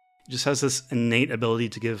 he just has this innate ability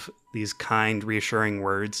to give these kind, reassuring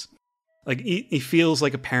words. Like, he feels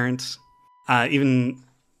like a parent. Even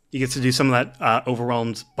he gets to do some of that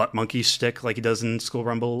overwhelmed butt monkey shtick like he does in School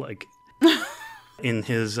Rumble, like in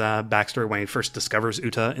his backstory when he first discovers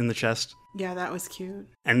Uta in the chest. Yeah, that was cute.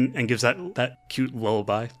 And gives that cute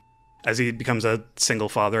lullaby as he becomes a single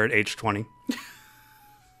father at age 20.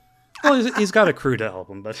 Well, he's got a crew to help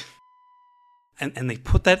him, but... And they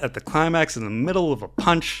put that at the climax in the middle of a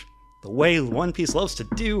punch, the way One Piece loves to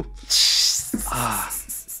do.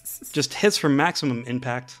 Just hits for maximum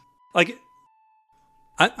impact. Like,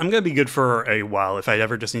 I'm going to be good for a while if I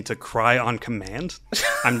ever just need to cry on command.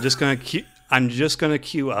 I'm just going to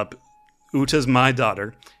queue up Uta's my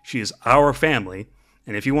daughter. She is our family,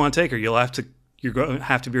 and if you want to take her, you're going to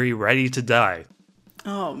have to be ready to die.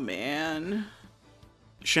 Oh man.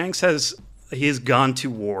 Shanks has gone to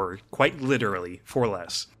war, quite literally, for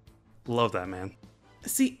less. Love that, man.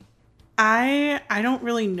 See, I don't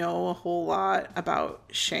really know a whole lot about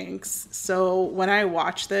Shanks, so when I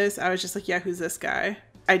watched this, I was just like, yeah, who's this guy?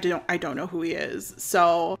 I don't know who he is.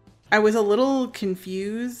 So I was a little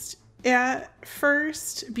confused at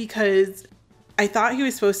first because I thought he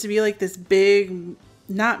was supposed to be like this big,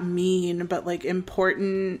 not mean, but like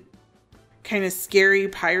important, kind of scary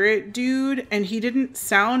pirate dude, and he didn't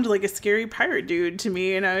sound like a scary pirate dude to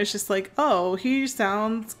me, and I was just like, oh, he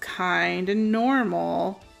sounds kind of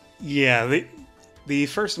normal. Yeah, the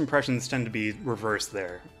first impressions tend to be reversed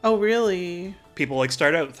there. Oh, really? People like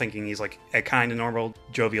start out thinking he's like a kind of normal,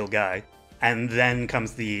 jovial guy, and then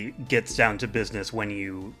comes the gets down to business when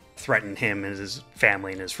you threaten him and his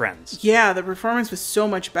family and his friends. Yeah, the performance was so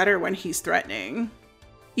much better when he's threatening.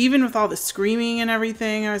 Even with all the screaming and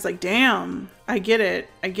everything, I was like, damn, I get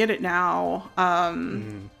it now.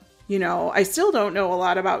 You know, I still don't know a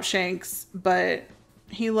lot about Shanks, but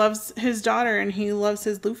he loves his daughter and he loves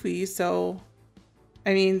his Luffy, so,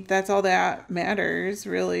 I mean, that's all that matters,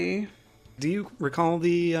 really. Do you recall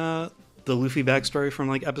the Luffy backstory from,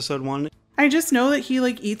 like, episode 1? I just know that he,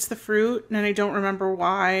 like, eats the fruit, and I don't remember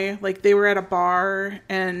why. Like, they were at a bar,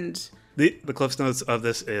 and... The Cliff's Notes of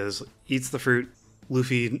this is, eats the fruit,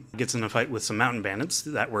 Luffy gets in a fight with some mountain bandits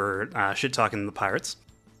that were shit-talking the pirates.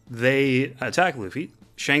 They attack Luffy.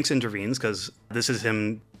 Shanks intervenes because this is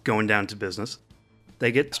him going down to business.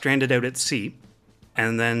 They get stranded out at sea.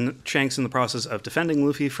 And then Shanks, in the process of defending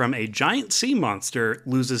Luffy from a giant sea monster,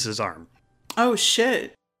 loses his arm. Oh,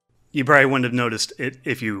 shit. You probably wouldn't have noticed it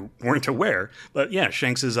if you weren't aware. But yeah,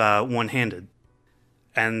 Shanks is one-handed.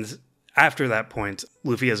 And after that point,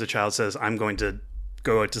 Luffy as a child says, I'm going to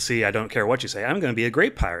go out to sea, I don't care what you say. I'm going to be a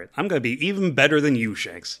great pirate. I'm going to be even better than you,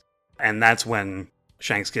 Shanks. And that's when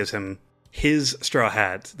Shanks gives him his straw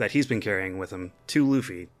hat that he's been carrying with him to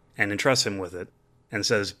Luffy and entrusts him with it and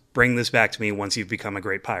says, bring this back to me once you've become a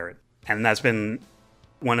great pirate. And that's been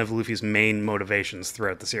one of Luffy's main motivations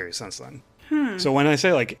throughout the series since then. So when I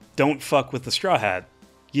say, like, don't fuck with the straw hat,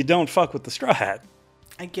 you don't fuck with the straw hat.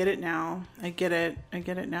 I get it now. I get it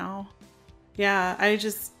now. Yeah, I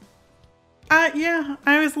was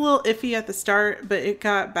a little iffy at the start, but it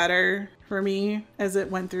got better for me as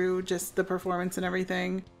it went through, just the performance and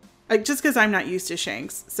everything. Like, just because I'm not used to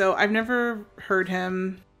Shanks. So I've never heard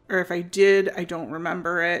him, or if I did, I don't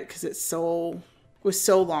remember it because it was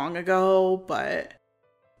so long ago. But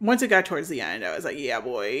once it got towards the end, I was like, yeah,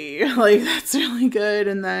 boy, like, that's really good.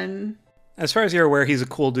 And then, as far as you're aware, he's a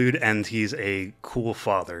cool dude and he's a cool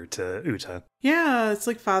father to Uta. yeah, it's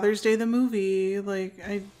like Father's Day the movie. Like,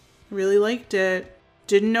 I really liked it.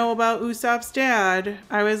 Didn't know about Usopp's dad.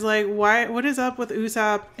 I was like, what is up with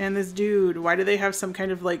Usopp and this dude? Why do they have some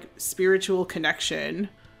kind of like spiritual connection?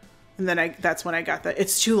 And then that's when I got that.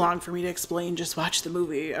 It's too long for me to explain. Just watch the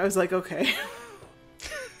movie. I was like, okay.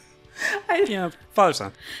 Yeah, father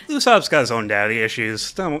son. Usopp's got his own daddy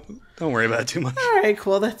issues. Don't worry about it too much. All right,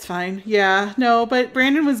 cool. That's fine. Yeah, no, but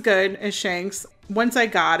Brandon was good as Shanks. Once I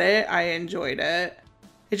got it, I enjoyed it.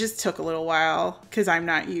 It just took a little while because I'm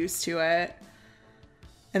not used to it.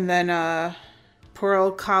 And then poor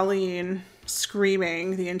old Colleen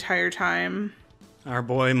screaming the entire time. Our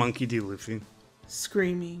boy Monkey D. Luffy.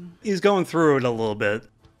 Screaming. He's going through it a little bit.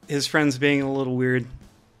 His friend's being a little weird.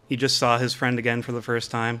 He just saw his friend again for the first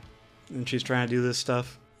time. And she's trying to do this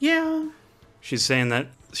stuff. Yeah. She's saying that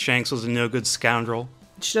Shanks was a no-good scoundrel.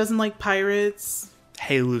 She doesn't like pirates.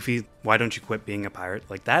 Hey, Luffy, why don't you quit being a pirate?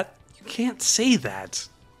 Like that? You can't say that.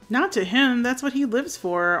 Not to him. That's what he lives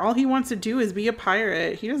for. All he wants to do is be a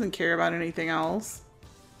pirate. He doesn't care about anything else.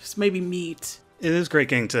 Just maybe meat. It is great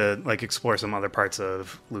getting to like explore some other parts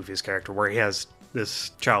of Luffy's character where he has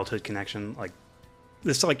this childhood connection. Like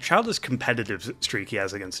this like childish competitive streak he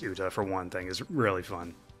has against Uta, for one thing, is really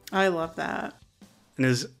fun. I love that. And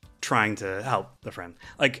is trying to help the friend.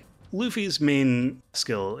 Like, Luffy's main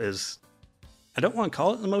skill is, I don't want to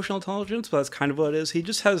call it emotional intelligence, but that's kind of what it is. He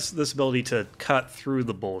just has this ability to cut through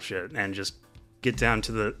the bullshit and just get down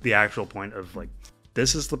to the actual point of, like,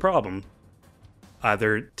 this is the problem.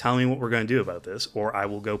 Either tell me what we're going to do about this, or I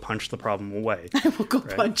will go punch the problem away. I will go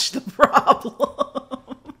punch the problem.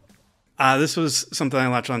 This was something I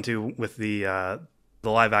latched onto with the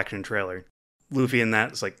live action trailer. Luffy in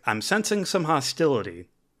that is like, I'm sensing some hostility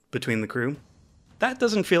between the crew. That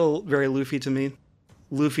doesn't feel very Luffy to me.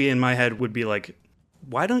 Luffy in my head would be like,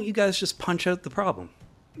 why don't you guys just punch out the problem?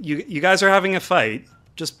 You guys are having a fight.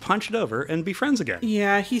 Just punch it over and be friends again.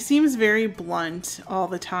 Yeah, he seems very blunt all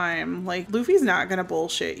the time. Like, Luffy's not gonna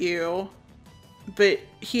bullshit you. But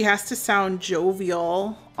he has to sound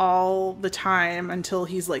jovial all the time until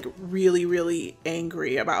he's like really, really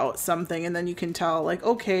angry about something. And then you can tell, like,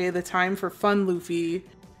 okay, the time for fun Luffy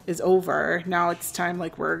is over. Now it's time,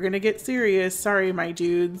 like, we're gonna get serious. Sorry, my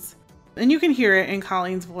dudes. And you can hear it in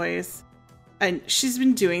Colleen's voice. And she's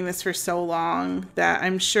been doing this for so long that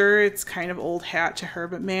I'm sure it's kind of old hat to her.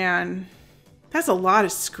 But man, that's a lot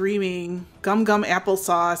of screaming, gum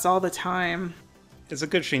applesauce all the time. It's a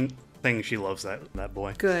good thing she loves that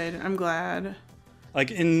boy. Good, I'm glad. Like,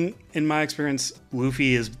 in my experience,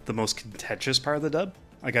 Luffy is the most contentious part of the dub.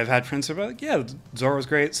 Like, I've had friends who are like, yeah, Zoro's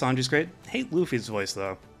great, Sanji's great. Hate Luffy's voice,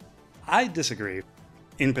 though. I disagree.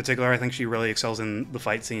 In particular, I think she really excels in the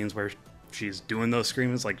fight scenes where she's doing those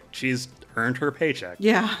screams. Like, she's earned her paycheck.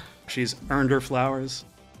 Yeah. She's earned her flowers.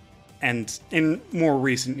 And in more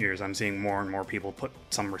recent years, I'm seeing more and more people put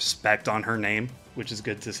some respect on her name, which is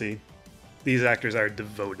good to see. These actors are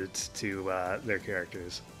devoted to their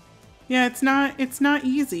characters. Yeah, it's not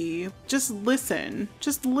easy. Just listen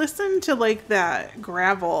to like that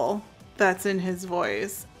gravel that's in his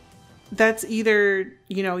voice. That's either,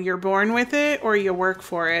 you're born with it or you work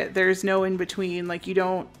for it. There's no in between. Like, you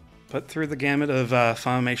don't put through the gamut of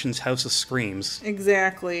Funimation's House of Screams.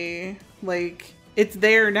 Exactly. Like, it's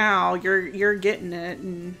there now. You're getting it,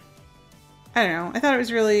 and I don't know. I thought it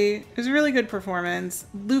was a really good performance.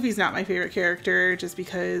 Luffy's not my favorite character just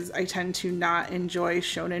because I tend to not enjoy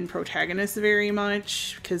shonen protagonists very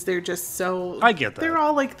much because they're just so... I get that. They're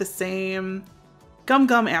all like the same. Gum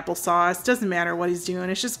applesauce. Doesn't matter what he's doing.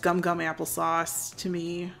 It's just gum applesauce to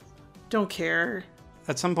me. Don't care.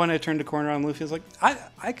 At some point I turned a corner on Luffy. I was like,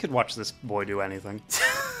 I could watch this boy do anything.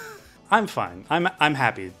 I'm fine. I'm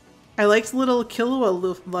happy. I liked little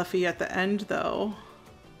Killua Luffy at the end though.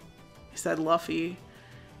 I said Luffy.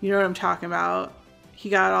 You know what I'm talking about. He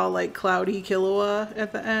got all like cloudy Killua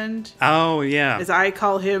at the end. Oh, yeah. As I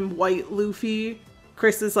call him, White Luffy.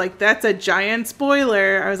 Chris is like, that's a giant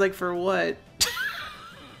spoiler. I was like, for what?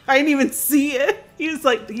 I didn't even see it. He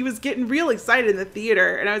was getting real excited in the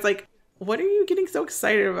theater. And I was like, what are you getting so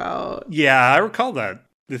excited about? Yeah, I recall that.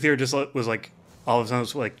 The theater just was like, all of a sudden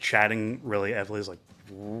was like chatting really heavily. It was like,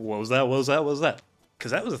 what was that? What was that? What was that? Because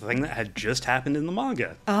that was the thing that had just happened in the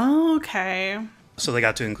manga. Oh, okay. So they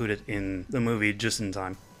got to include it in the movie just in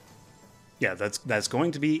time. Yeah, that's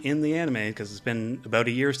going to be in the anime because it's been about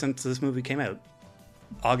a year since this movie came out.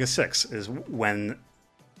 August 6th is when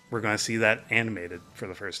we're going to see that animated for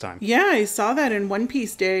the first time. Yeah, I saw that in One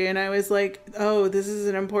Piece Day, and I was like, oh, this is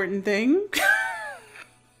an important thing?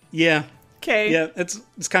 Yeah. Okay. Yeah,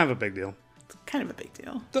 it's kind of a big deal. It's kind of a big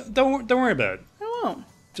deal. Don't worry about it. I won't.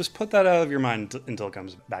 Just put that out of your mind until it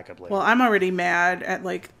comes back up later. Well, I'm already mad at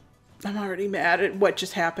what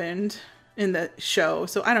just happened in the show,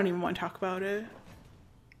 so I don't even want to talk about it.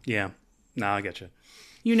 Yeah. No, I get you.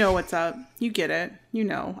 You know what's up. You get it. You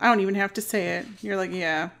know. I don't even have to say it. You're like,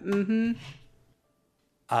 yeah. Mm-hmm.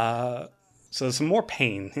 So some more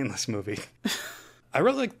pain in this movie. I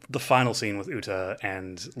really like the final scene with Uta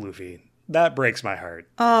and Luffy. That breaks my heart.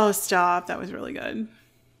 Oh, stop. That was really good.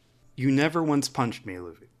 You never once punched me,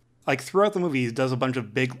 Luffy. Like, throughout the movie, he does a bunch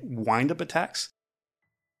of big wind-up attacks.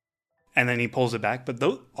 And then he pulls it back. But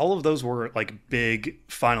all of those were, like, big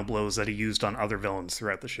final blows that he used on other villains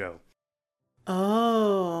throughout the show.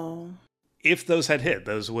 Oh. If those had hit,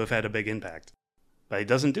 those would have had a big impact. But he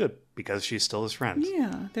doesn't do it because she's still his friend.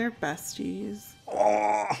 Yeah, they're besties.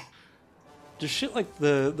 Oh. Just shit like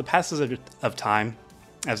the passage of time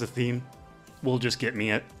as a theme will just get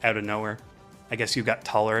me out of nowhere. I guess you got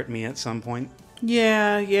taller at me at some point.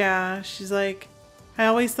 Yeah. She's like, I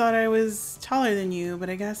always thought I was taller than you,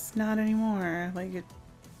 but I guess not anymore. Like,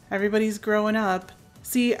 everybody's growing up.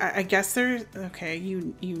 See, I guess there's... Okay,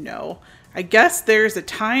 you know. I guess there's a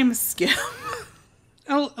time skip.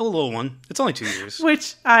 A little one. It's only 2 years.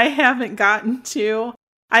 Which I haven't gotten to.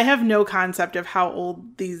 I have no concept of how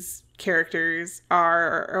old these characters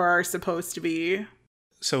are or are supposed to be.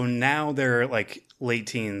 So now they're like late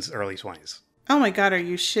teens, early 20s. Oh my god, are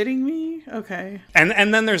you shitting me? Okay.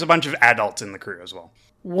 And then there's a bunch of adults in the crew as well.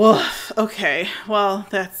 Woof. Okay. Well,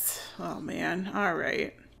 that's... Oh man. All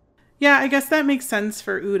right. Yeah, I guess that makes sense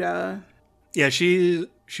for Uta. Yeah, she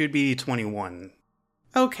should be 21.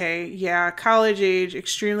 Okay, yeah, college age,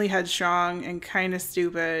 extremely headstrong and kind of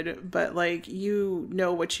stupid, but like you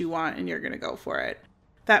know what you want and you're gonna go for it.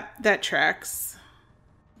 That tracks.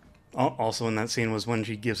 Also in that scene was when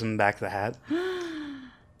she gives him back the hat.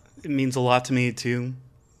 It means a lot to me too.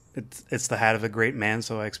 It's the hat of a great man,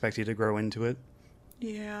 so I expect you to grow into it.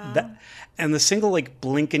 Yeah. And the single like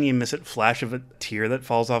blink and you miss it flash of a tear that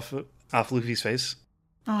falls off Luffy's face.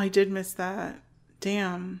 Oh, I did miss that.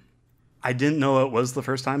 Damn. I didn't know it was the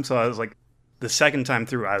first time, so I was like, the second time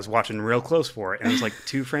through, I was watching real close for it, and it was like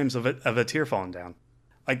 2 frames of a tear falling down.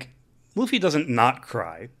 Like, Luffy doesn't not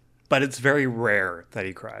cry, but it's very rare that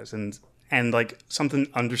he cries, and like something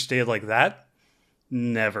understated like that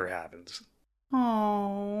never happens.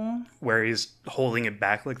 Oh. Where he's holding it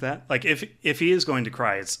back like that. Like, if he is going to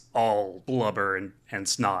cry, it's all blubber and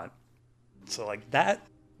snot. So like that.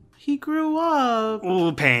 He grew up.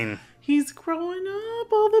 Ooh, pain. He's growing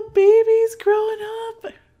up. All the babies growing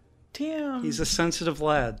up. Damn. He's a sensitive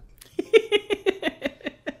lad.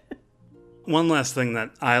 One last thing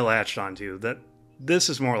that I latched onto, that this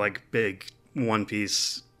is more like big One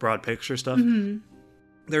Piece broad picture stuff. Mm-hmm.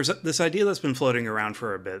 There's this idea that's been floating around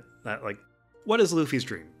for a bit that, like, what is Luffy's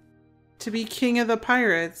dream? To be king of the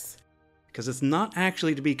pirates. Because it's not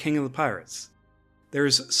actually to be king of the pirates.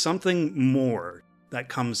 There's something more that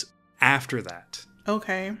comes after that.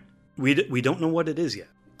 Okay. We don't know what it is yet.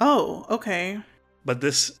 Oh, okay. But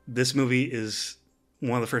this movie is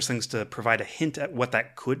one of the first things to provide a hint at what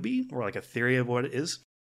that could be, or like a theory of what it is.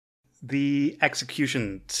 The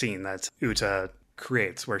execution scene that Uta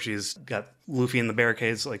creates, where she's got Luffy in the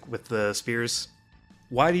barricades, like with the spears.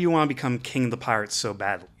 Why do you want to become king of the pirates so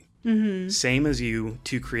badly? Mm-hmm. Same as you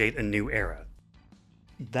to create a new era.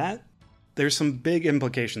 There's some big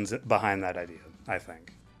implications behind that idea, I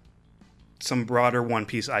think. Some broader One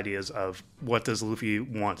Piece ideas of what does Luffy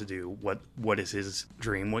want to do? What is his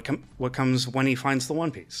dream? What comes when he finds the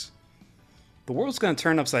One Piece? The world's going to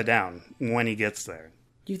turn upside down when he gets there.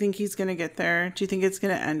 Do you think he's going to get there? Do you think it's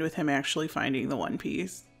going to end with him actually finding the One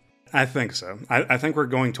Piece? I think so. I think we're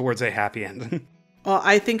going towards a happy ending. Well,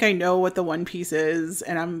 I think I know what the One Piece is,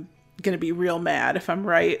 and I'm going to be real mad if I'm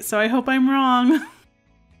right, so I hope I'm wrong.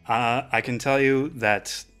 I can tell you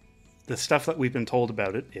that the stuff that we've been told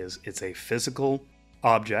about it is it's a physical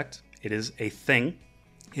object. It is a thing.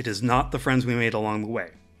 It is not the friends we made along the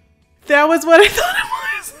way. That was what I thought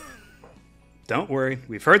it was. Don't worry,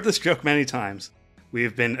 we've heard this joke many times. We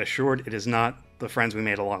have been assured it is not the friends we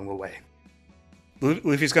made along the way.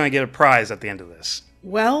 Luffy's going to get a prize at the end of this.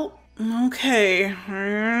 Well, okay.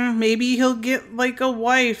 Maybe he'll get like a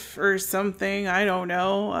wife or something. I don't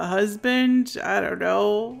know. A husband? I don't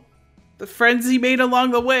know. The friends he made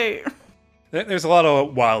along the way. There's a lot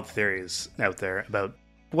of wild theories out there about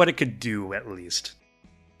what it could do, at least.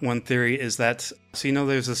 One theory is that, so you know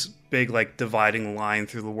there's this big, like, dividing line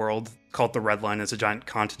through the world called the Red Line. It's a giant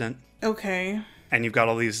continent. Okay. And you've got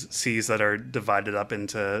all these seas that are divided up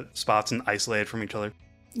into spots and isolated from each other.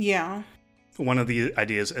 Yeah. One of the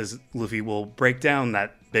ideas is Luffy will break down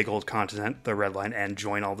that big old continent, the Red Line, and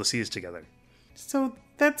join all the seas together. So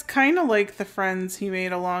that's kind of like the friends he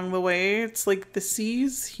made along the way. It's like the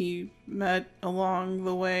seas he met along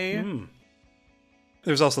the way.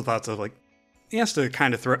 There's also thoughts of, like, he has to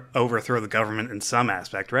kind of overthrow the government in some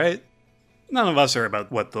aspect, right? None of us are about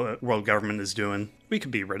what the world government is doing. We could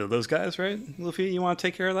be rid of those guys, right? Luffy, you want to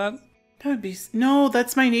take care of that? That would be... No,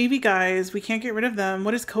 that's my Navy guys. We can't get rid of them.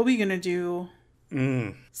 What is Kobe going to do?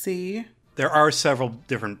 See? There are several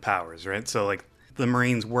different powers, right? So, like, the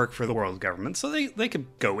Marines work for the world government, so they could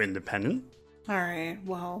go independent. All right,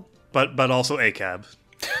 well... But also ACAB.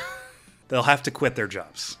 They'll have to quit their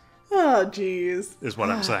jobs. Oh, jeez. Is what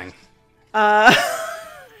I'm saying. I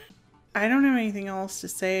don't have anything else to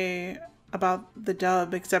say about the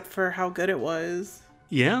dub except for how good it was.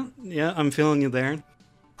 Yeah, I'm feeling you there.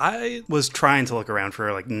 I was trying to look around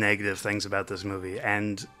for, like, negative things about this movie,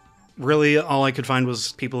 and really all I could find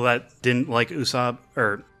was people that didn't like Usopp,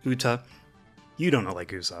 or Uta. You don't know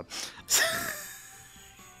like Usopp.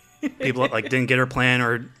 People that, like, didn't get her plan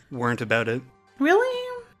or weren't about it.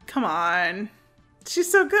 Really? Come on. She's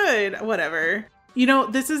so good. Whatever. You know,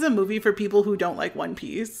 this is a movie for people who don't like One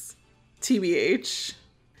Piece. TBH.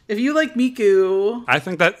 If you like Miku... I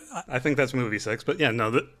think that's movie 6, but yeah,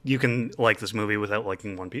 no, you can like this movie without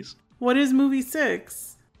liking One Piece. What is movie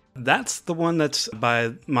 6? That's the one that's by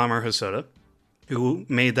Mamoru Hosoda, who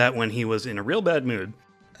made that when he was in a real bad mood.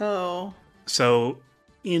 Oh. So,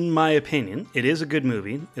 in my opinion, it is a good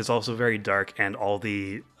movie. It's also very dark, and all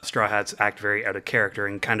the Straw Hats act very out of character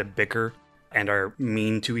and kind of bicker and are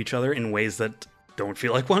mean to each other in ways that don't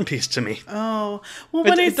feel like One Piece to me. Oh. Well,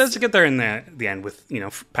 it does get there in the end with, you know,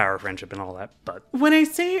 power, friendship, and all that, but... When I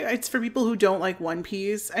say it's for people who don't like One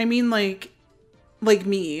Piece, I mean, like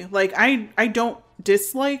me. Like, I don't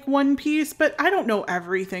dislike One Piece, but I don't know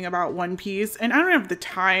everything about One Piece, and I don't have the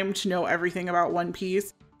time to know everything about One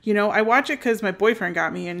Piece. You know, I watch it because my boyfriend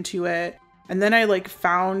got me into it, and then I, like,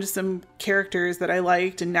 found some characters that I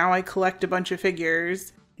liked, and now I collect a bunch of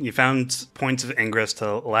figures. You found points of ingress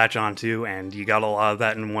to latch onto, and you got a lot of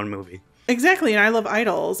that in one movie. Exactly, and I love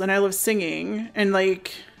idols, and I love singing, and,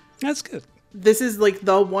 like... That's good. This is, like,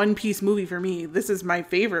 the One Piece movie for me. This is my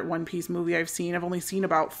favorite One Piece movie I've seen. I've only seen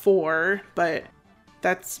about 4, but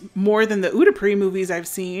that's more than the Udapri movies I've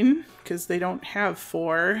seen, because they don't have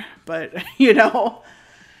 4, but, you know...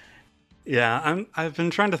 Yeah, I've been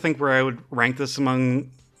trying to think where I would rank this among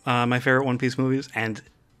my favorite One Piece movies, and,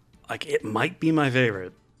 like, it might be my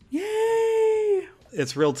favorite. Yay!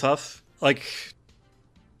 It's real tough. Like,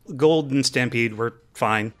 Gold and Stampede were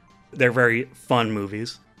fine. They're very fun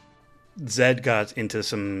movies. Zed got into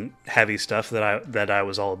some heavy stuff that I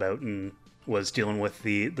was all about and was dealing with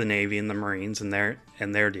the Navy and the Marines and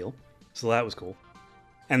their deal. So that was cool.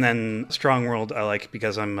 And then Strong World I like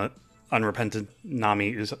because I'm a unrepentant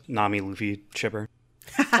Nami Luffy shipper.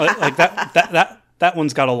 Like that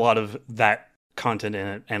one's got a lot of that content in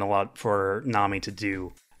it and a lot for Nami to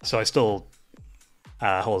do. So I still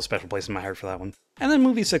hold a special place in my heart for that one. And then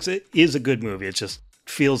movie 6, it is a good movie. It just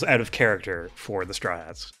feels out of character for the Straw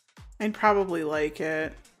Hats. I'd probably like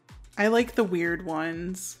it. I like the weird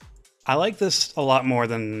ones. I like this a lot more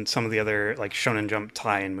than some of the other, like, Shonen Jump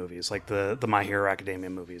tie-in movies, like the My Hero Academia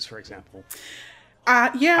movies, for example.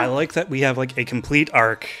 Yeah. I like that we have, like, a complete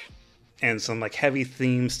arc and some, like, heavy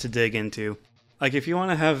themes to dig into. Like, if you want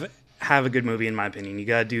to have a good movie, in my opinion, you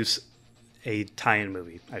gotta do a tie-in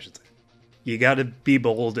movie, I should say. You gotta be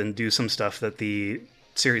bold and do some stuff that the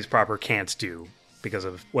series proper can't do because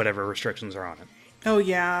of whatever restrictions are on it. Oh,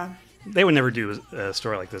 yeah. They would never do a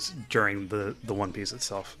story like this during the One Piece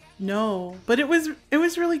itself. No, but it was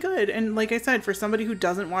really good. And like I said, for somebody who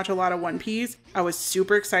doesn't watch a lot of One Piece, I was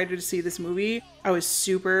super excited to see this movie. I was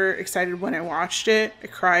super excited when I watched it. I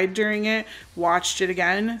cried during it, watched it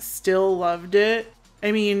again, still loved it.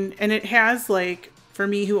 I mean, and it has, like, for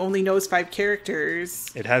me who only knows 5 characters.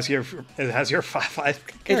 It has your 5 characters.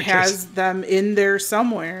 It has them in there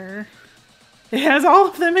somewhere. It has all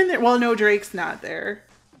of them in there. Well, no, Drake's not there.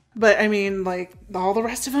 But I mean, like, all the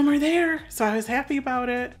rest of them are there, so I was happy about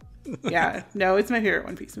it. Yeah, no, it's my favorite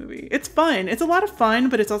One Piece movie. It's fun. It's a lot of fun,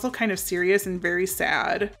 but it's also kind of serious and very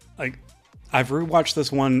sad. Like, I've rewatched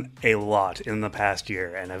this one a lot in the past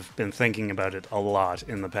year, and I've been thinking about it a lot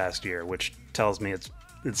in the past year, which tells me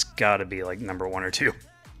it's got to be like number 1 or 2.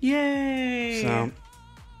 Yay! So,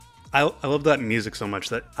 I love that music so much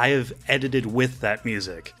that I have edited with that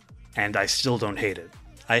music, and I still don't hate it.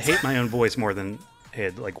 I hate my own voice more than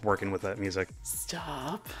hate like working with that music.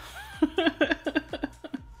 Stop.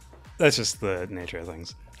 That's just the nature of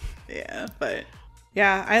things. Yeah, but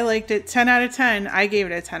yeah, I liked it. 10 out of 10. I gave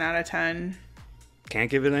it a 10 out of 10. Can't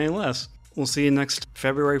give it any less. We'll see you next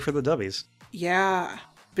February for the Dubbies. Yeah,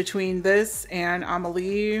 between this and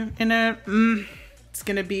Amelie in it, it's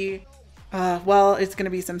gonna be it's gonna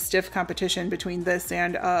be some stiff competition between this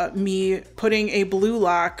and me putting a blue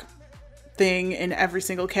lock thing in every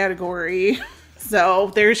single category.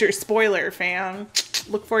 So there's your spoiler, fam.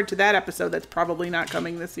 Look forward to that episode that's probably not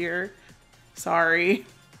coming this year. Sorry.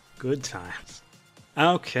 Good times.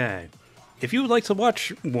 Okay. If you would like to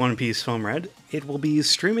watch One Piece Film Red, it will be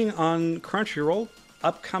streaming on Crunchyroll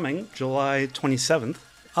upcoming July 27th.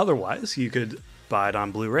 Otherwise, you could buy it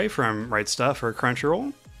on Blu-ray from Right Stuff or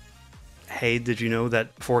Crunchyroll. Hey, did you know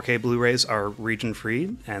that 4K Blu-rays are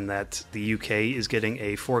region-free and that the UK is getting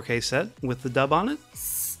a 4K set with the dub on it?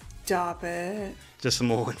 Stop it. Just some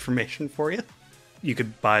little information for you. You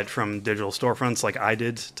could buy it from digital storefronts like I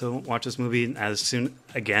did to watch this movie as soon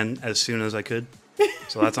as I could.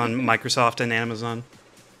 So that's on Microsoft and Amazon.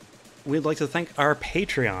 We'd like to thank our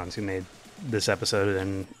Patreons who made this episode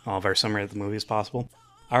and all of our Summer at the Movies possible.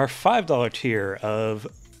 Our $5 tier of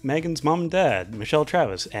Megan's mom and dad, Michelle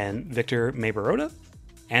Travis and Victor Maberota.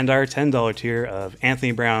 And our $10 tier of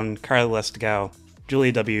Anthony Brown, Carla Lestigao,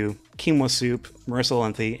 Julia W., Kimwa Soup, Marissa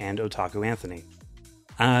Lenthy, and Otaku Anthony.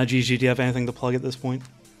 Gigi, do you have anything to plug at this point?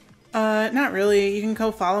 Not really. You can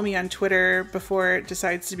go follow me on Twitter before it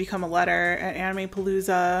decides to become a letter at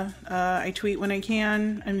Animepalooza. I tweet when I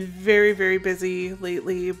can. I'm very, very busy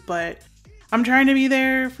lately, but I'm trying to be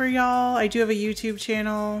there for y'all. I do have a YouTube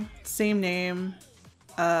channel, same name.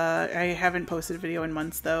 I haven't posted a video in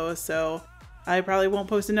months though, so I probably won't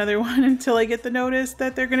post another one until I get the notice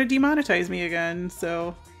that they're going to demonetize me again.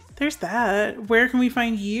 So there's that. Where can we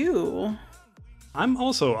find you? I'm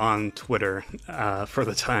also on Twitter for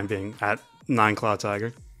the time being at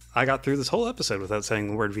 9ClawTiger. I got through this whole episode without saying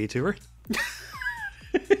the word VTuber.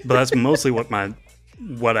 But that's mostly what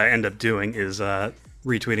I end up doing is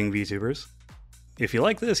retweeting VTubers. If you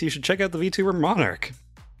like this, you should check out the VTuber Monarch.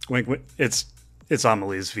 Wink, wink. It's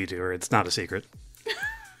Amelie's VTuber. It's not a secret.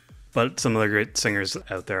 But some of the great singers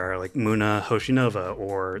out there are like Muna Hoshinova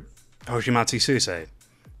or Hoshimatsu Suse.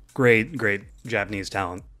 Great, great Japanese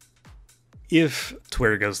talent. If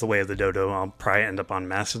Twitter goes the way of the dodo, I'll probably end up on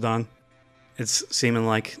Mastodon. It's seeming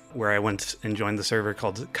like where I went and joined the server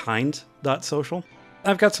called kind.social.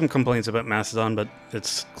 I've got some complaints about Mastodon, but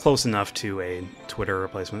it's close enough to a Twitter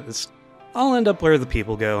replacement. I'll end up where the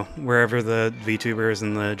people go, wherever the VTubers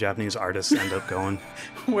and the Japanese artists end up going.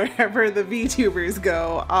 Wherever the VTubers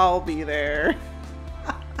go, I'll be there.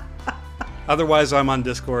 Otherwise, I'm on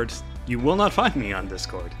Discord. You will not find me on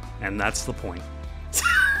Discord, and that's the point.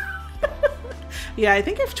 Yeah, I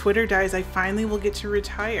think if Twitter dies, I finally will get to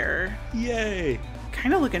retire. Yay!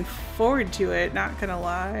 Kind of looking forward to it, not gonna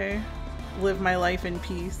lie. Live my life in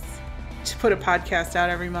peace. To put a podcast out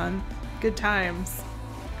every month. Good times.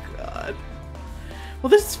 God. Well,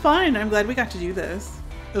 this is fun. I'm glad we got to do this.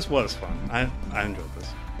 This was fun. I enjoyed this.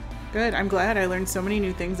 Good. I'm glad I learned so many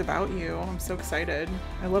new things about you. I'm so excited.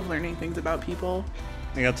 I love learning things about people.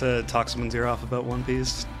 I got to talk someone's ear off about One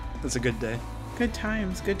Piece. It's a good day. Good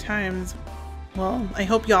times. Good times. Well, I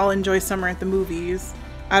hope y'all enjoy Summer at the Movies.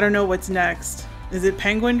 I don't know what's next. Is it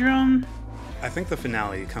Penguin Drum? I think the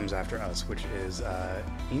finale comes after us, which is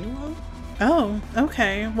Inuo? Oh,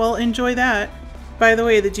 okay. Well, enjoy that. By the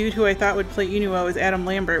way, the dude who I thought would play Inuo is Adam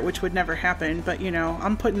Lambert, which would never happen, but you know,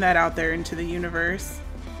 I'm putting that out there into the universe.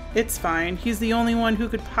 It's fine. He's the only one who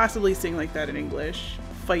could possibly sing like that in English.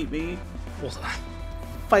 Fight me. Hold on.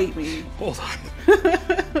 Fight me. Hold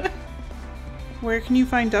on. Where can you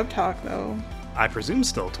find Dub Talk, though? I presume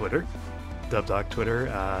still Twitter. Dub Talk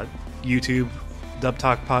Twitter. YouTube, Dub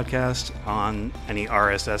Talk Podcast on any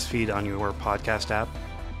RSS feed on your podcast app.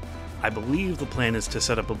 I believe the plan is to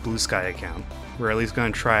set up a Blue Sky account. We're at least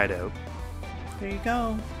going to try it out. There you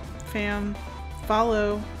go. Fam.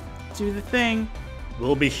 Follow. Do the thing.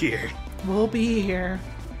 We'll be here. We'll be here.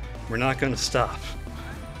 We're not going to stop.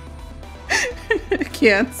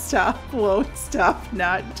 Can't stop, won't stop,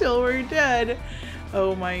 not till we're dead.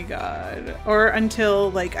 Oh my god. Or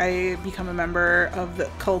until, like, I become a member of the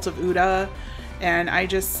cult of Uda and I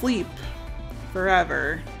just sleep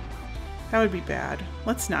forever. That would be bad.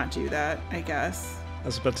 Let's not do that, I guess. I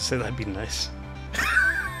was about to say that'd be nice.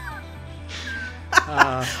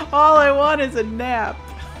 All I want is a nap.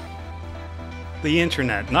 The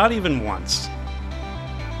internet, not even once.